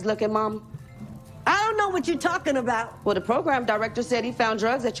nobody's looking, Mom? I don't know what you're talking about. Well, the program director said he found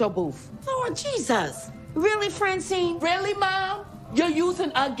drugs at your booth. Lord Jesus. Really, Francine? Really, Mom? You're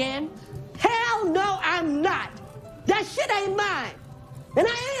using again? Hell no, I'm not. That shit ain't mine. And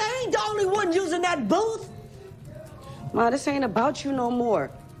I ain't the only one using that booth. Ma, this ain't about you no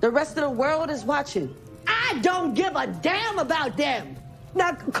more. The rest of the world is watching. I don't give a damn about them.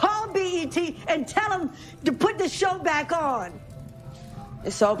 Now call BET and tell them to put the show back on.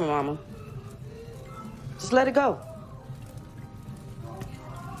 It's over, Mama. Just let it go.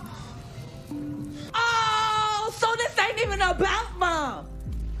 Oh, so this ain't even about Mom.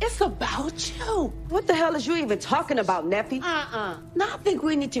 It's about you. What the hell is you even talking about, Neffy? Now I think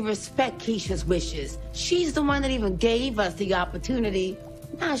we need to respect Keisha's wishes. She's the one that even gave us the opportunity.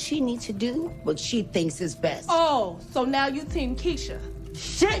 Now she needs to do what she thinks is best. Oh, so now you team Keyshia.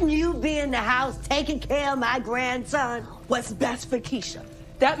 Shouldn't you be in the house taking care of my grandson? What's best for Keyshia?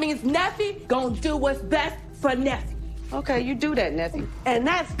 That means Neffy gonna do what's best for Neffy. Okay, you do that, Neffy. And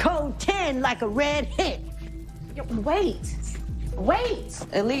that's code 10 like a red hit. Wait.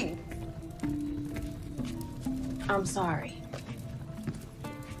 Elite. I'm sorry.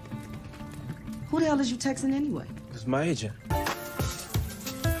 Who the hell is you texting anyway? It's my agent.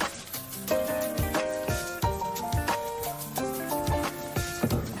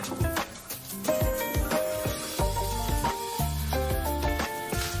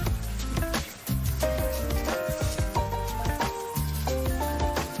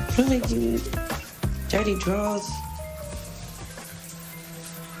 Really good. Dirty drawers.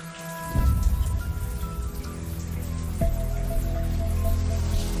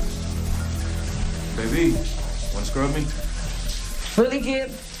 Baby, wanna scrub me? Really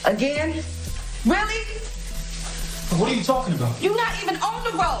good? Again? Really? What are you talking about? You not even on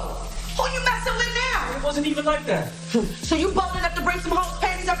the road. Who you messing with now? It wasn't even like that. So you bold enough to bring some hoes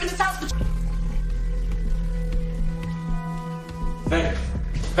panties up in this house?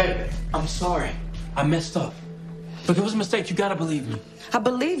 Baby, I'm sorry. I messed up. Look, it was a mistake. You gotta believe me. I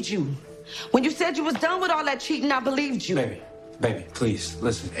believed you. When you said you was done with all that cheating, I believed you. Baby, please,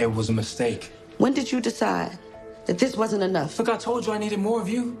 listen. It was a mistake. When did you decide that this wasn't enough? Look, I told you I needed more of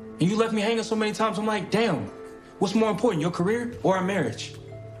you. And you left me hanging so many times. I'm like, damn. What's more important, your career or our marriage?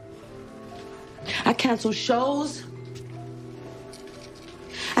 I canceled shows.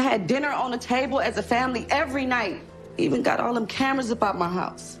 I had dinner on the table as a family every night. Even got all them cameras about my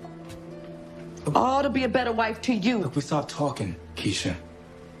house. All to be a better wife to you. Look, we stopped talking, Keyshia.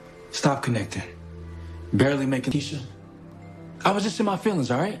 Stop connecting. Barely making Keyshia. I was just in my feelings,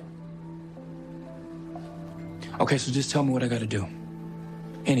 all right? Okay, so just tell me what I gotta do.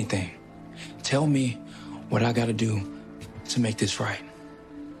 Anything. Tell me what I gotta do to make this right.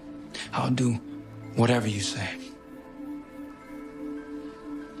 I'll do whatever you say.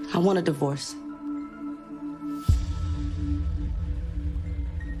 I want a divorce.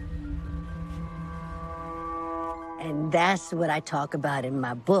 And that's what I talk about in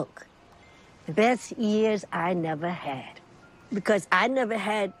my book. The best years I never had. Because I never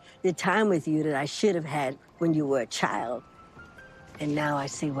had the time with you that I should have had when you were a child. And now I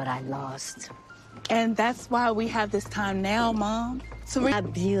see what I lost. And that's why we have this time now, Mom. So my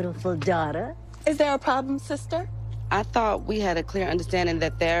beautiful daughter. Is there a problem, sister? I thought we had a clear understanding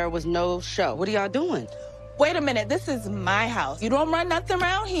that there was no show. What are y'all doing? Wait a minute, this is my house. You don't run nothing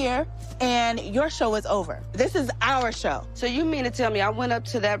around here, and your show is over. This is our show. So you mean to tell me I went up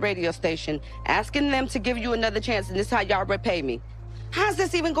to that radio station asking them to give you another chance, and this is how y'all repay me? How's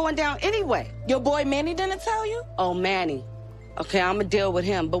this even going down anyway? Your boy Manny didn't tell you? Oh, Manny. Okay, I'm gonna deal with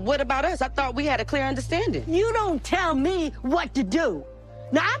him. But what about us? I thought we had a clear understanding. You don't tell me what to do.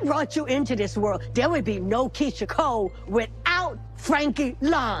 Now, I brought you into this world. There would be no Keyshia Cole without Frankie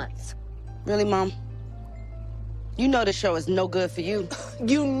Lawrence. Really, Mom? You know the show is no good for you.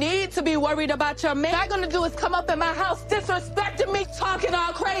 You need to be worried about your man. What you're gonna do is come up in my house disrespecting me, talking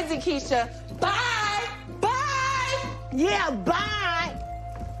all crazy, Keyshia. Bye! Bye! Yeah, bye!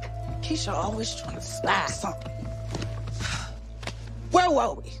 Keyshia always trying to stop something. Where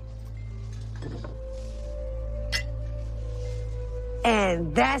were we?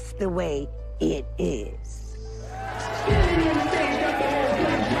 And that's the way it is.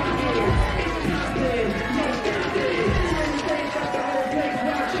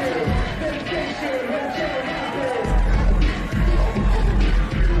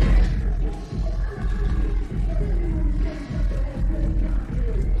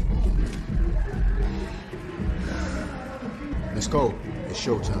 Let's go. It's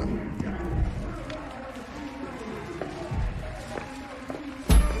showtime.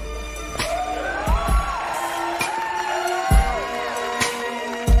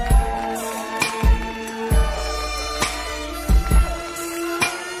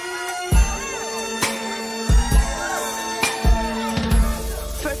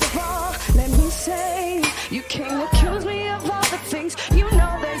 First of all, let me say, you can't accuse me of all the things you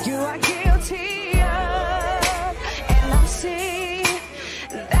know that you are guilty of. And I see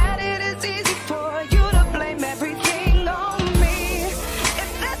that it is easy for you to blame everything on me.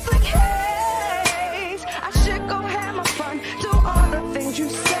 If that's the case, I should go have my fun, do all the things you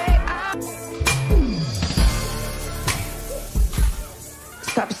say.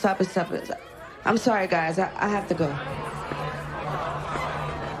 Stop it. I'm sorry, guys. I have to go.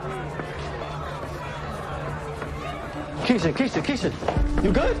 Keyshia,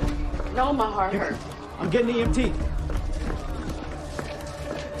 you good? No, my heart hurt. I'm getting EMT.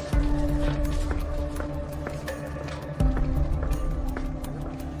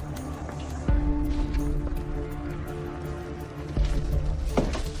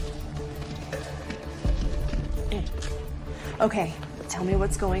 Okay, tell me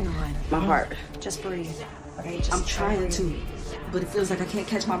what's going on. My heart. Just breathe. Okay, just I'm trying to, but it feels like I can't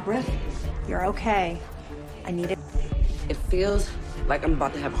catch my breath. You're okay. I need it. It feels like I'm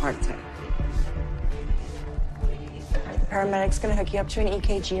about to have a heart attack. Paramedic's gonna hook you up to an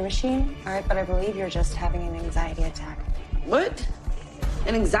EKG machine. All right, but I believe you're just having an anxiety attack. What?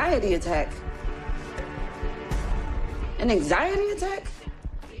 An anxiety attack? An anxiety attack?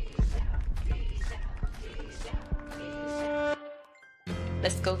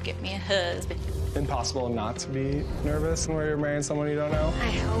 Let's go get me a husband. Impossible not to be nervous when you're marrying someone you don't know.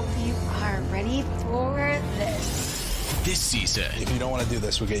 I hope you are ready for this. This season, If you don't want to do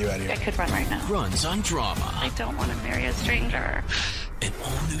this, we'll get you out of I here. could run right now. runs on drama. I don't want to marry a stranger. An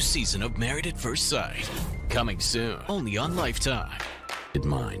all-new season of Married at First Sight. Coming soon, only on Lifetime.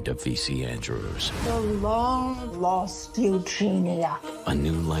 Mind of V.C. Andrews. The long-lost Eugenia. A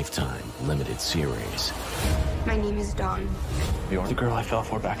new Lifetime limited series. My name is Dawn. You're the girl I fell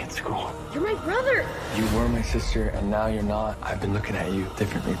for back in school. You're my brother. You were my sister, and now you're not. I've been looking at you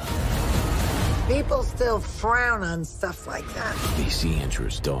differently. People still frown on stuff like that. V.C.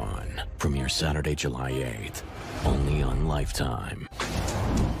 Andrews Dawn. Premieres Saturday, July 8th. Only on Lifetime.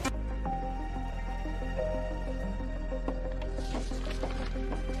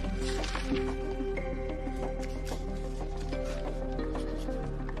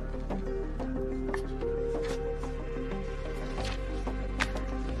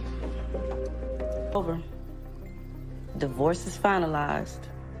 Over. Divorce is finalized.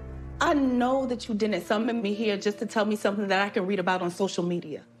 I know that you didn't summon me here just to tell me something that I can read about on social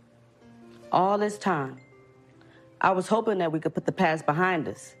media. All this time, I was hoping that we could put the past behind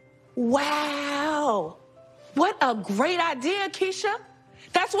us. Wow. What a great idea, Keyshia.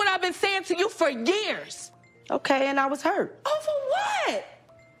 That's what I've been saying to you for years. Okay, and I was hurt. Over what?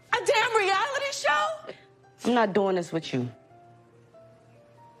 A damn reality show? I'm not doing this with you.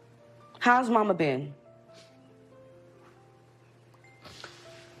 How's Mama been?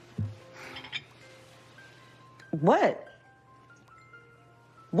 What?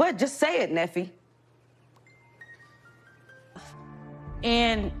 What? Just say it, Neffy.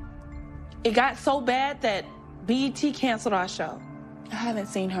 And it got so bad that BET canceled our show. I haven't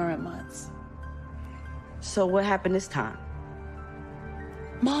seen her in months. So what happened this time?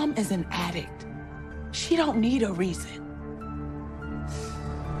 Mom is an addict. She don't need a reason.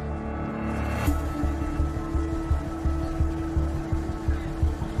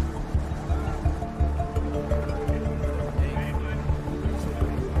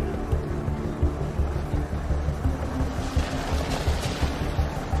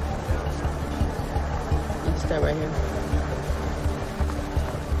 Start right here.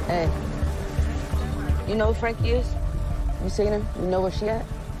 Hey, you know who Frankie is? You seen her? You know where she at?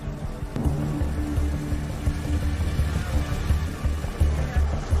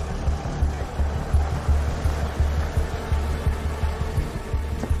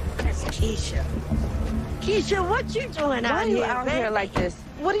 Keyshia. Keyshia, what you doing out here? Why are you out here like this?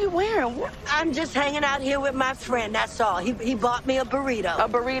 What are you wearing? I'm just hanging out here with my friend, that's all. He bought me a burrito. A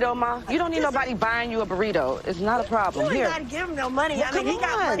burrito, Ma? You don't need nobody buying you a burrito. It's not a problem. You Here. ain't gotta give him no money. Well, I mean, he got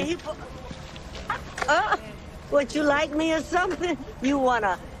come money. What, you like me or something? You want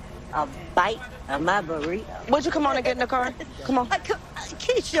a bite of my burrito? Would you come on and get in the car? Come on.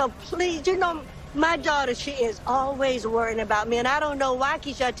 Keyshia, please. You know, my daughter, she is always worrying about me, and I don't know why,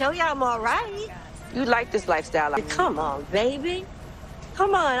 Keyshia. I tell you I'm all right. You like this lifestyle. Come on, baby.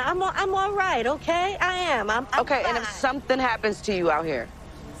 Come on, I'm all right, okay? I am. I'm okay, fine. and if something happens to you out here?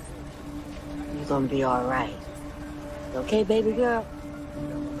 You're gonna be all right. Okay, baby girl?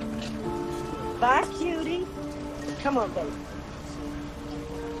 Bye, cutie. Come on, baby.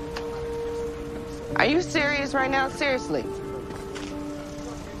 Are you serious right now? Seriously?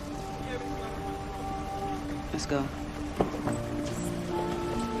 Let's go.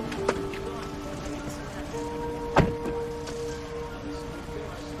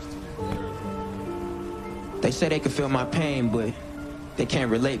 They say they can feel my pain, but they can't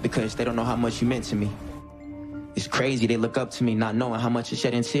relate because they don't know how much you meant to me. It's crazy they look up to me not knowing how much you're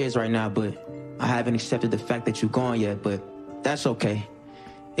shedding tears right now, but I haven't accepted the fact that you're gone yet, but that's okay.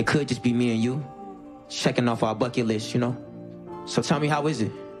 It could just be me and you, checking off our bucket list, you know? So tell me, how is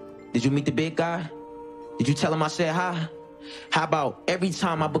it? Did you meet the big guy? Did you tell him I said hi? How about every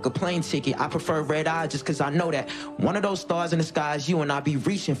time I book a plane ticket, I prefer red eye just cause I know that one of those stars in the sky is you and I be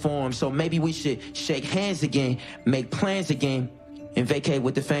reaching for him. So maybe we should shake hands again, make plans again, and vacate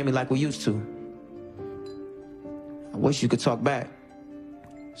with the family like we used to. I wish you could talk back.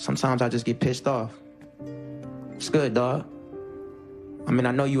 Sometimes I just get pissed off. It's good, dog. I mean,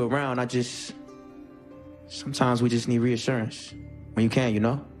 I know you around, sometimes we just need reassurance. When you can, you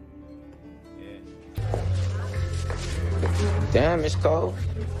know? Damn, Miss Cole.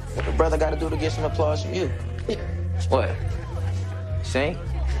 What the brother gotta do to get some applause from you? What? Sing?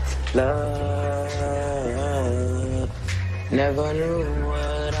 Love, never knew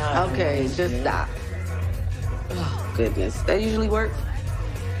what I Okay, just stop. Oh, goodness. That usually works?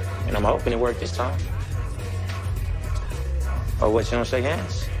 And I'm hoping it worked this time. Oh, what, you don't shake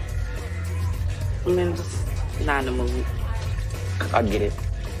hands? I mean, just not in the mood. I get it.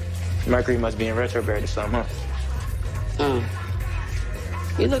 Mercury must be in retrograde or something, huh?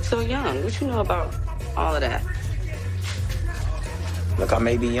 You look so young. What you know about all of that? Look, I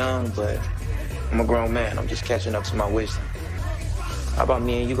may be young, but I'm a grown man. I'm just catching up to my wisdom. How about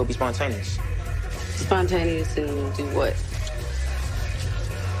me and you go be spontaneous? Spontaneous and do what?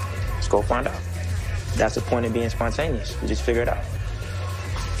 Let's go find out. That's the point of being spontaneous. We just figure it out.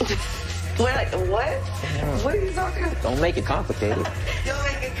 What? What are you talking about? Don't make it complicated. Don't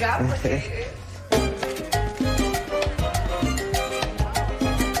make it complicated.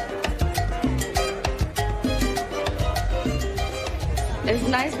 It's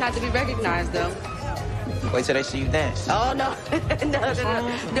nice not to be recognized, though. Wait till they see you dance. Oh, no.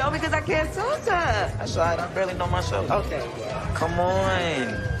 No, because I can't salsa. That's all right. I barely know myself. Okay. Come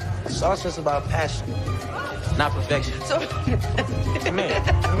on. Salsa's about passion, not perfection. So... Come here.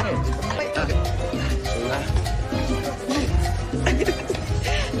 Come here. Wait, okay.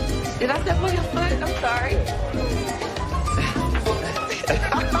 Did I step on your foot? I'm sorry.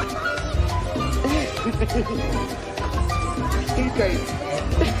 He's crazy.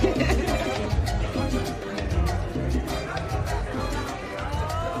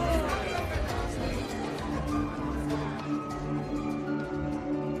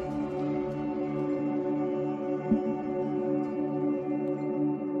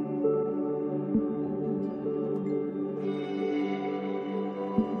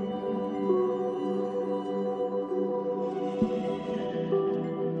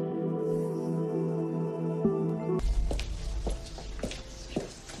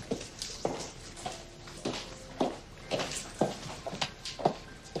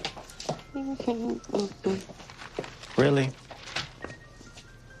 Really?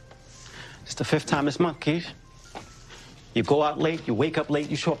 It's the 5th time this month, Keish. You go out late, you wake up late,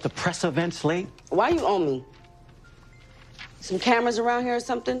 you show up to press events late. Why you on me? Some cameras around here or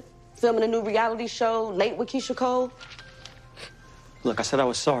something? Filming a new reality show, Late with Keyshia Cole? Look, I said I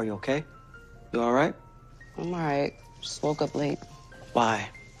was sorry, okay? You all right? I'm all right. Just woke up late. Why?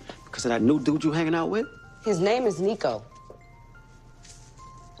 Because of that new dude you hanging out with? His name is Nico.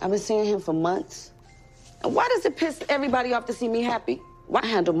 I've been seeing him for months. And why does it piss everybody off to see me happy? Why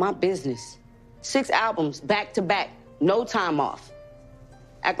handle my business? 6 albums, back to back, no time off.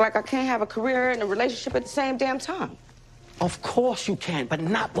 Act like I can't have a career and a relationship at the same damn time. Of course you can, but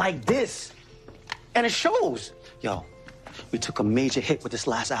not like this. And it shows. Yo, we took a major hit with this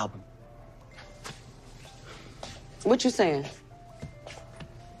last album. What you saying?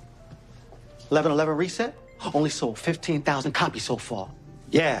 11/11 Reset only sold 15,000 copies so far.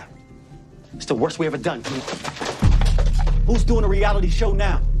 Yeah, it's the worst we ever done. Who's doing a reality show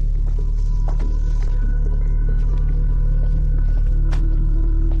now?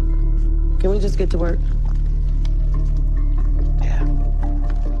 Can we just get to work? Yeah,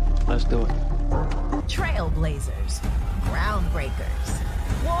 let's do it. Trailblazers, groundbreakers,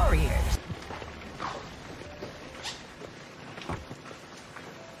 warriors.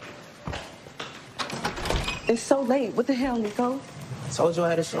 It's so late. What the hell, Nico? I told you I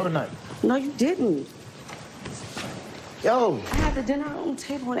had a show tonight. No, you didn't. Yo. I had the dinner on the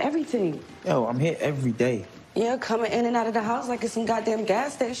table and everything. Yo, I'm here every day. Yeah, coming in and out of the house like it's some goddamn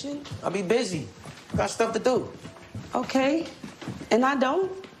gas station. I'll be busy. Got stuff to do. Okay. And I don't?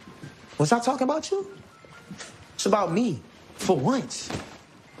 Was I talking about you? It's about me. For once.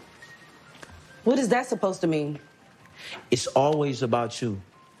 What is that supposed to mean? It's always about you.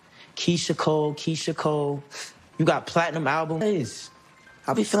 Keyshia Cole, Keyshia Cole. You got platinum albums.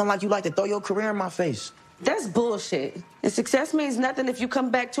 I be feeling like you like to throw your career in my face. That's bullshit. And success means nothing if you come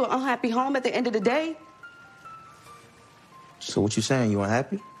back to an unhappy home at the end of the day. So what you saying? You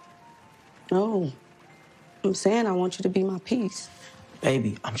unhappy? No. I'm saying I want you to be my peace.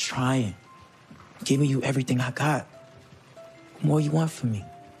 Baby, I'm trying. Giving you everything I got. What more you want from me?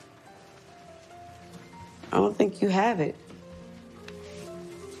 I don't think you have it.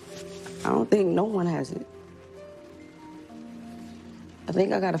 I don't think no one has it. I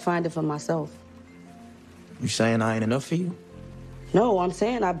think I gotta find it for myself. You saying I ain't enough for you? No, I'm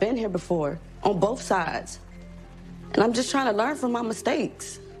saying I've been here before, on both sides. And I'm just trying to learn from my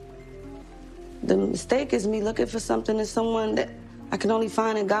mistakes. The mistake is me looking for something in someone that I can only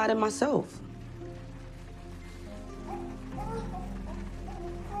find in God and myself.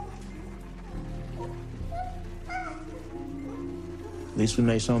 At least we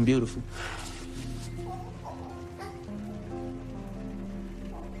made something beautiful.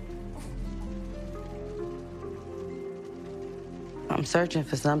 I'm searching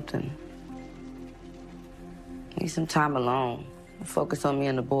for something. Need some time alone. Focus on me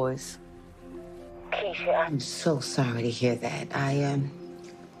and the boys. Keyshia, I'm so sorry to hear that.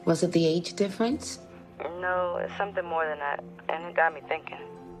 Was it the age difference? No, it's something more than that. And it got me thinking.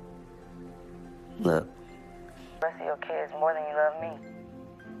 Look, the rest of your kids more than you love me.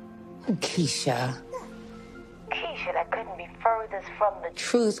 Keyshia. Keyshia, that couldn't be furthest from the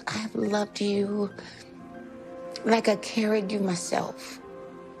Truth, I've loved you like I carried you myself.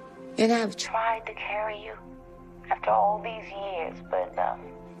 And I've tried to carry you after all these years, but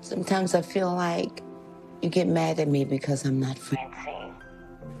sometimes I feel like you get mad at me because I'm not Francine.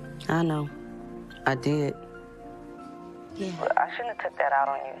 I know. I did. Yeah. But I shouldn't have took that out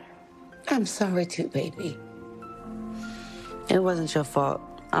on you. I'm sorry too, baby. It wasn't your fault.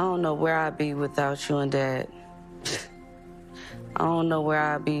 I don't know where I'd be without you and Dad. I don't know where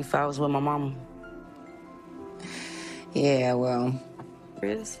I'd be if I was with my mama. Yeah, well,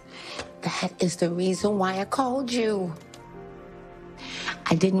 Chris? That is the reason why I called you.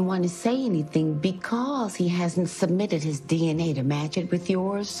 I didn't want to say anything because he hasn't submitted his DNA to match it with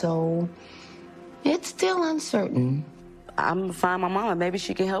yours, so it's still uncertain. I'm gonna find my mama. Maybe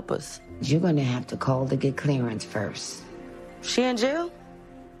she can help us. You're gonna have to call to get clearance first. She in jail?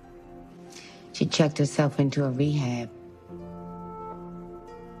 She checked herself into a rehab.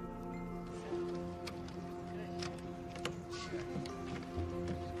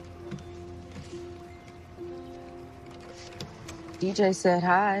 DJ said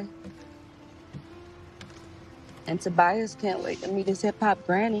hi. And Tobias can't wait to meet his hip-hop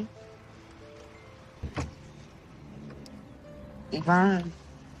granny. Yvonne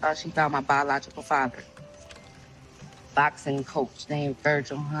thought she found my biological father. Boxing coach named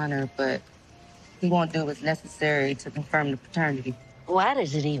Virgil Hunter, but he won't do what's necessary to confirm the paternity. Why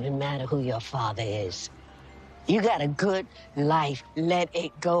does it even matter who your father is? You got a good life. Let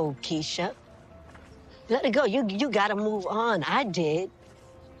it go, Keyshia. Let it go. You gotta move on. I did.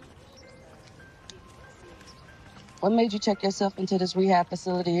 What made you check yourself into this rehab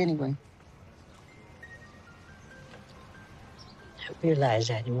facility anyway? I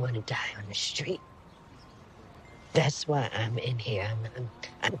realized I didn't want to die on the street. That's why I'm in here.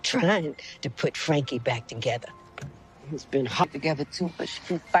 I'm trying to put Frankie back together. It's been hard together too, but she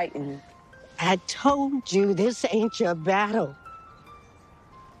keeps fighting. I told you this ain't your battle.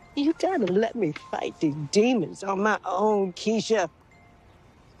 You gotta let me fight these demons on my own, Keyshia.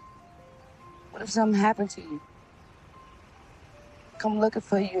 What if something happened to you? Come looking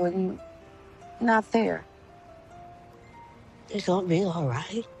for you and you're not there. It's gonna be all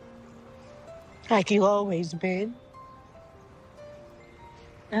right. Like you always been.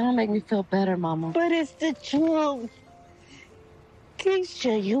 That don't make me feel better, Mama. But it's the truth.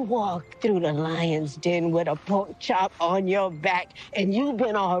 Keyshia, you walked through the lion's den with a pork chop on your back, and you've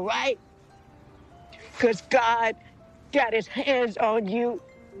been all right. Because God got his hands on you.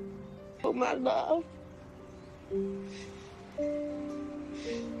 Oh, my love.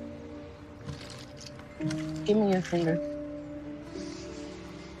 Give me your finger.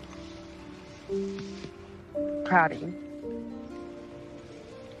 Proud of you.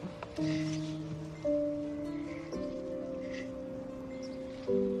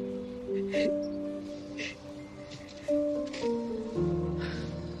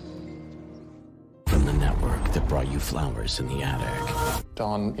 flowers in the attic.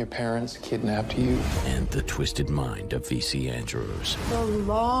 Dawn, your parents kidnapped you. And the twisted mind of V.C. Andrews. The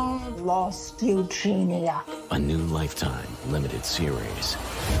long-lost Eugenia. A new Lifetime limited series.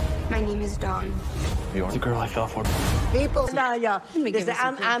 My name is Dawn. You are the girl I fell for. People, no, y'all. Listen,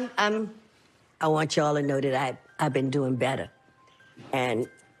 I want y'all to know that I've been doing better. And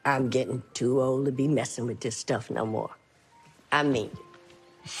I'm getting too old to be messing with this stuff no more. I mean,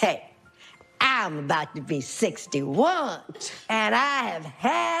 hey, I'm about to be 61, and I have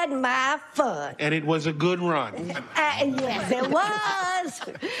had my fun. And it was a good run. Yes, it was.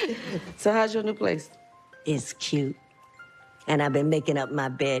 So how's your new place? It's cute. And I've been making up my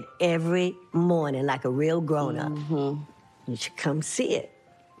bed every morning like a real grown-up. You should come see it.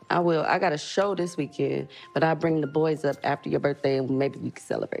 I will. I got a show this weekend, but I'll bring the boys up after your birthday and maybe we can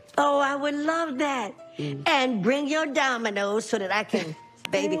celebrate. Oh, I would love that. And bring your dominoes so that I can,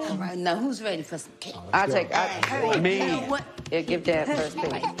 baby. All right, now who's ready for some cake? I'll take me. What? Yeah, give Dad first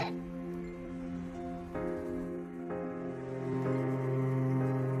thing.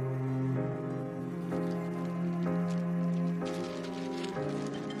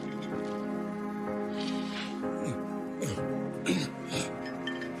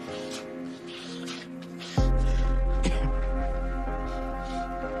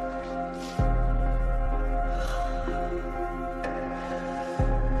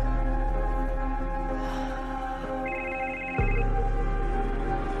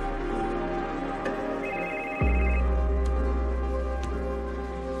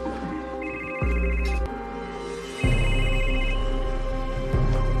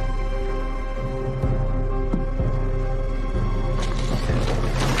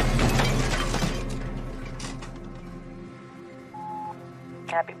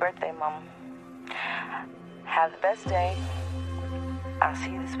 Happy birthday, Mama. Have the best day. I'll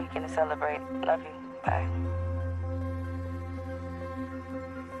see you this weekend to celebrate. Love you. Bye.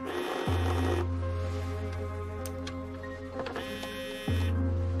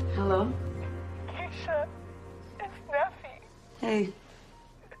 Hello? Keyshia, it's Neffy. Hey.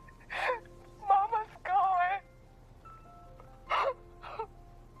 Mama's going.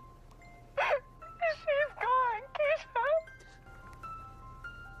 She's gone, Keyshia.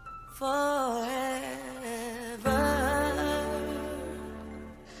 Forever,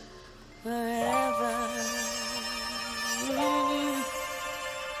 forever.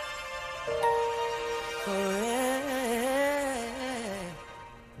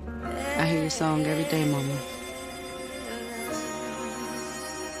 I hear your song every day, Mama.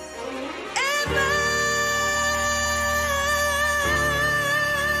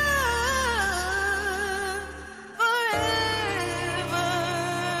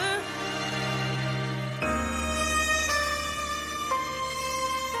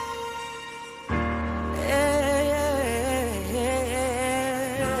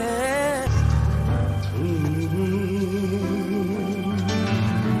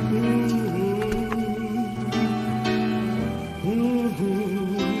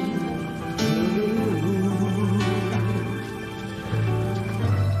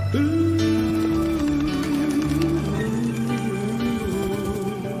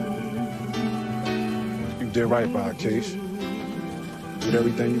 You did right by her, Keish. Did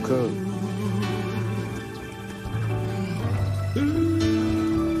everything you could.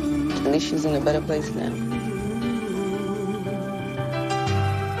 At least she's in a better place now.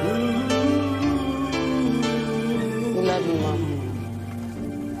 We love you, Mom.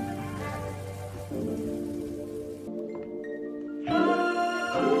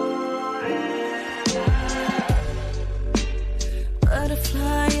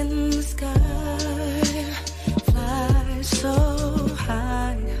 Butterfly in the sky, fly so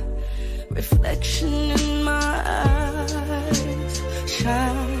high. Reflection in my eyes,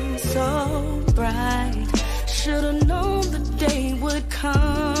 shine so bright. Should've known the day would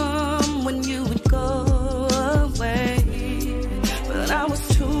come when you would go away. But I was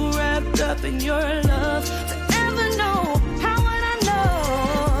too wrapped up in your love to